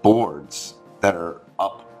boards that are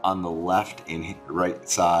up on the left and right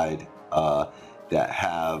side that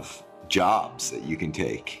have jobs that you can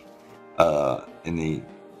take for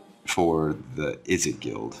the Is It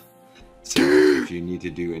Guild. So if you need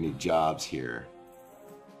to do any jobs here.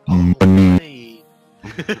 Hey.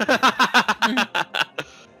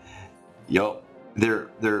 Yup.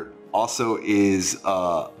 There also is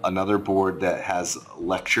another board that has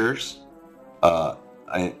lectures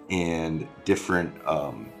and different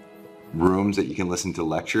rooms that you can listen to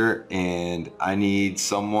lecture, and I need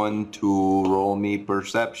someone to roll me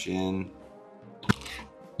perception.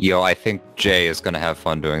 Yo, I think Jay is going to have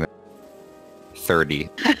fun doing that. 30.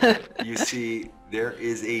 You see, there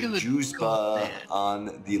is a Good juice God, bar man.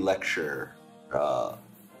 on the lecture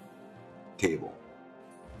table.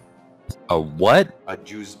 A what? A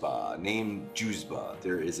juice bar named Juice Bar.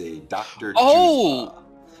 There is a Dr. Oh! Juice Bar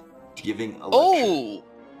giving a lecture. Oh!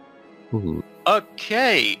 Ooh.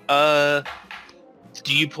 Okay,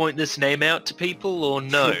 do you point this name out to people or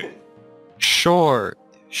no? Sure.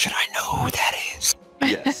 Should I know who that is?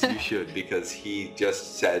 Yes, you should, because he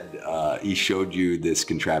just said, he showed you this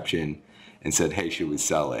contraption and said, hey, should we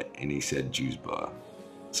sell it? And he said Juice Bar.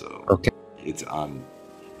 So Okay. it's on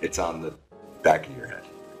the back of your head.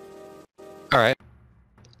 All right.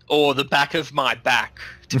 Or the back of my back,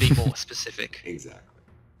 to be more specific. Exactly.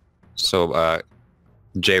 So,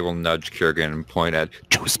 Jay will nudge Kurgan and point at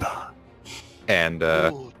Juzba. And,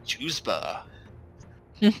 Ooh, juice bar.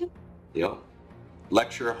 Yep.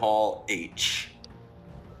 Lecture Hall H.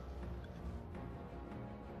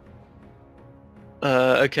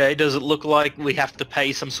 Okay, does it look like we have to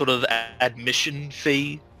pay some sort of admission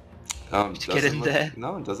fee? To get in there?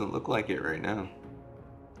 No, it doesn't look like it right now.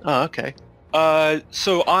 Oh, okay.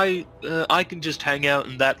 So I can just hang out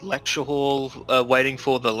in that lecture hall, waiting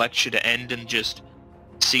for the lecture to end and just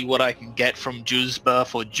see what I can get from Juzba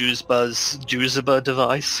for Juzba's Juzba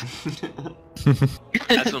device.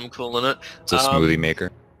 That's what I'm calling it. It's a smoothie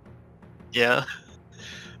maker. Yeah.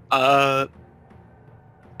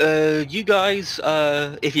 You guys,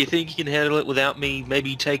 if you think you can handle it without me,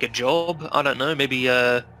 maybe take a job. I don't know, maybe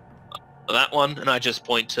that one, and I just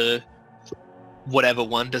point to whatever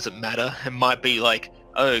one, doesn't matter. It might be like,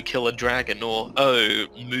 oh, kill a dragon, or oh,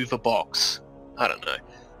 move a box. I don't know.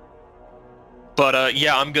 But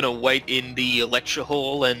yeah, I'm gonna wait in the lecture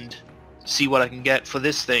hall and see what I can get for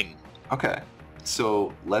this thing. Okay,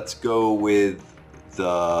 so let's go with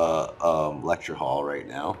the lecture hall right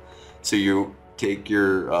now. So you take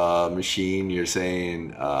your machine, you're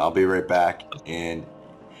saying, I'll be right back, and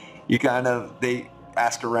you they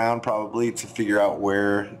ask around probably to figure out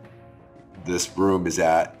where this room is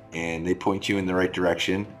at, and they point you in the right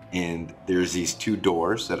direction, and there's these two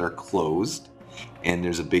doors that are closed, and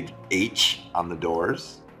there's a big H on the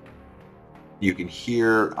doors. You can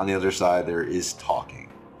hear on the other side there is talking.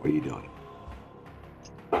 What are you doing?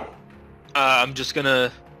 I'm just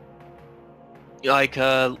gonna, like,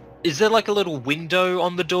 is there like a little window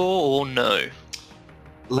on the door, or no?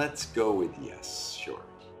 Let's go with yes, sure.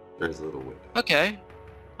 There's a little window. Okay,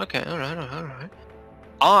 alright.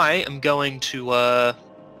 I am going to, I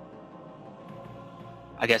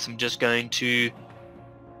guess I'm just going to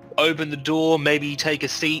open the door, maybe take a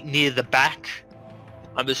seat near the back.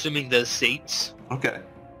 I'm assuming there's seats. Okay.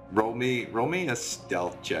 Roll me a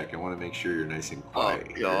stealth check. I want to make sure you're nice and quiet.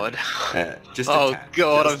 Oh god. Just a Oh 10.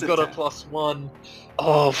 god, Just I've got a 10. +1.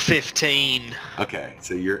 Oh, 15. Okay,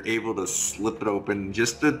 so you're able to slip it open.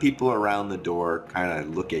 Just the people around the door kind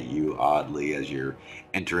of look at you oddly as you're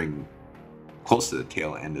entering close to the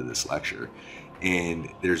tail end of this lecture. And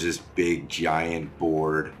there's this big giant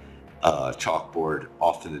board, chalkboard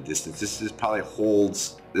off in the distance. This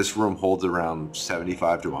room holds around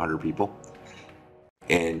 75 to 100 people.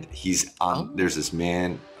 And he's on, there's this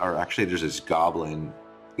man, or actually there's this goblin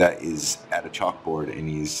that is at a chalkboard, and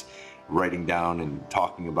he's writing down and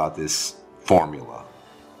talking about this formula.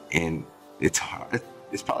 And it's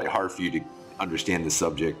probably hard for you to understand the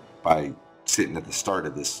subject by sitting at the start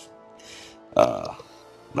of this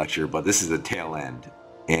lecture, but this is the tail end,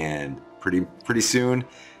 and pretty soon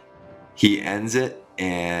he ends it,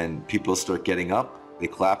 and people start getting up, they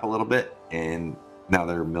clap a little bit, and now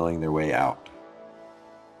they're milling their way out.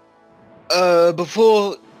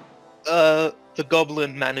 Before the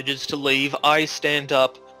goblin manages to leave, I stand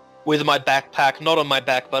up with my backpack, not on my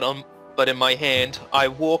back, but in my hand. I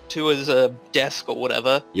walk to his desk or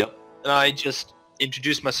whatever. Yep. And I just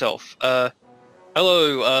introduce myself.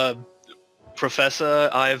 Hello, Professor.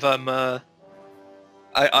 I've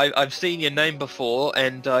seen your name before,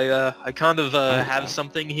 and I kind of have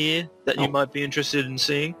something here that you might be interested in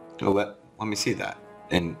seeing. Oh, let me see that.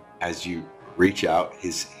 And as you reach out,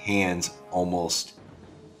 his hands almost,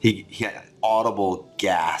 he had an audible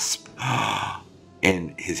gasp,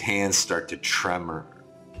 and his hands start to tremor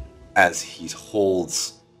as he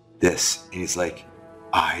holds this, and he's like,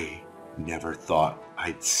 I never thought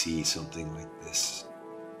I'd see something like this.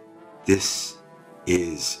 This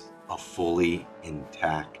is a fully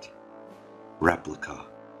intact replica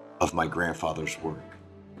of my grandfather's work.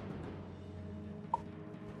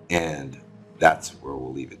 And that's where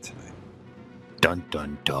we'll leave it tonight. Dun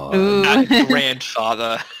dun dun. Ooh. Not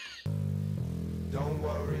grandfather. Don't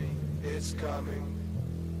worry, it's coming.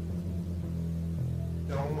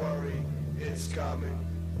 Don't worry, it's coming.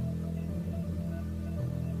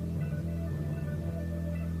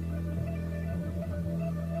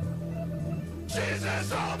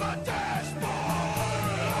 Jesus overtake!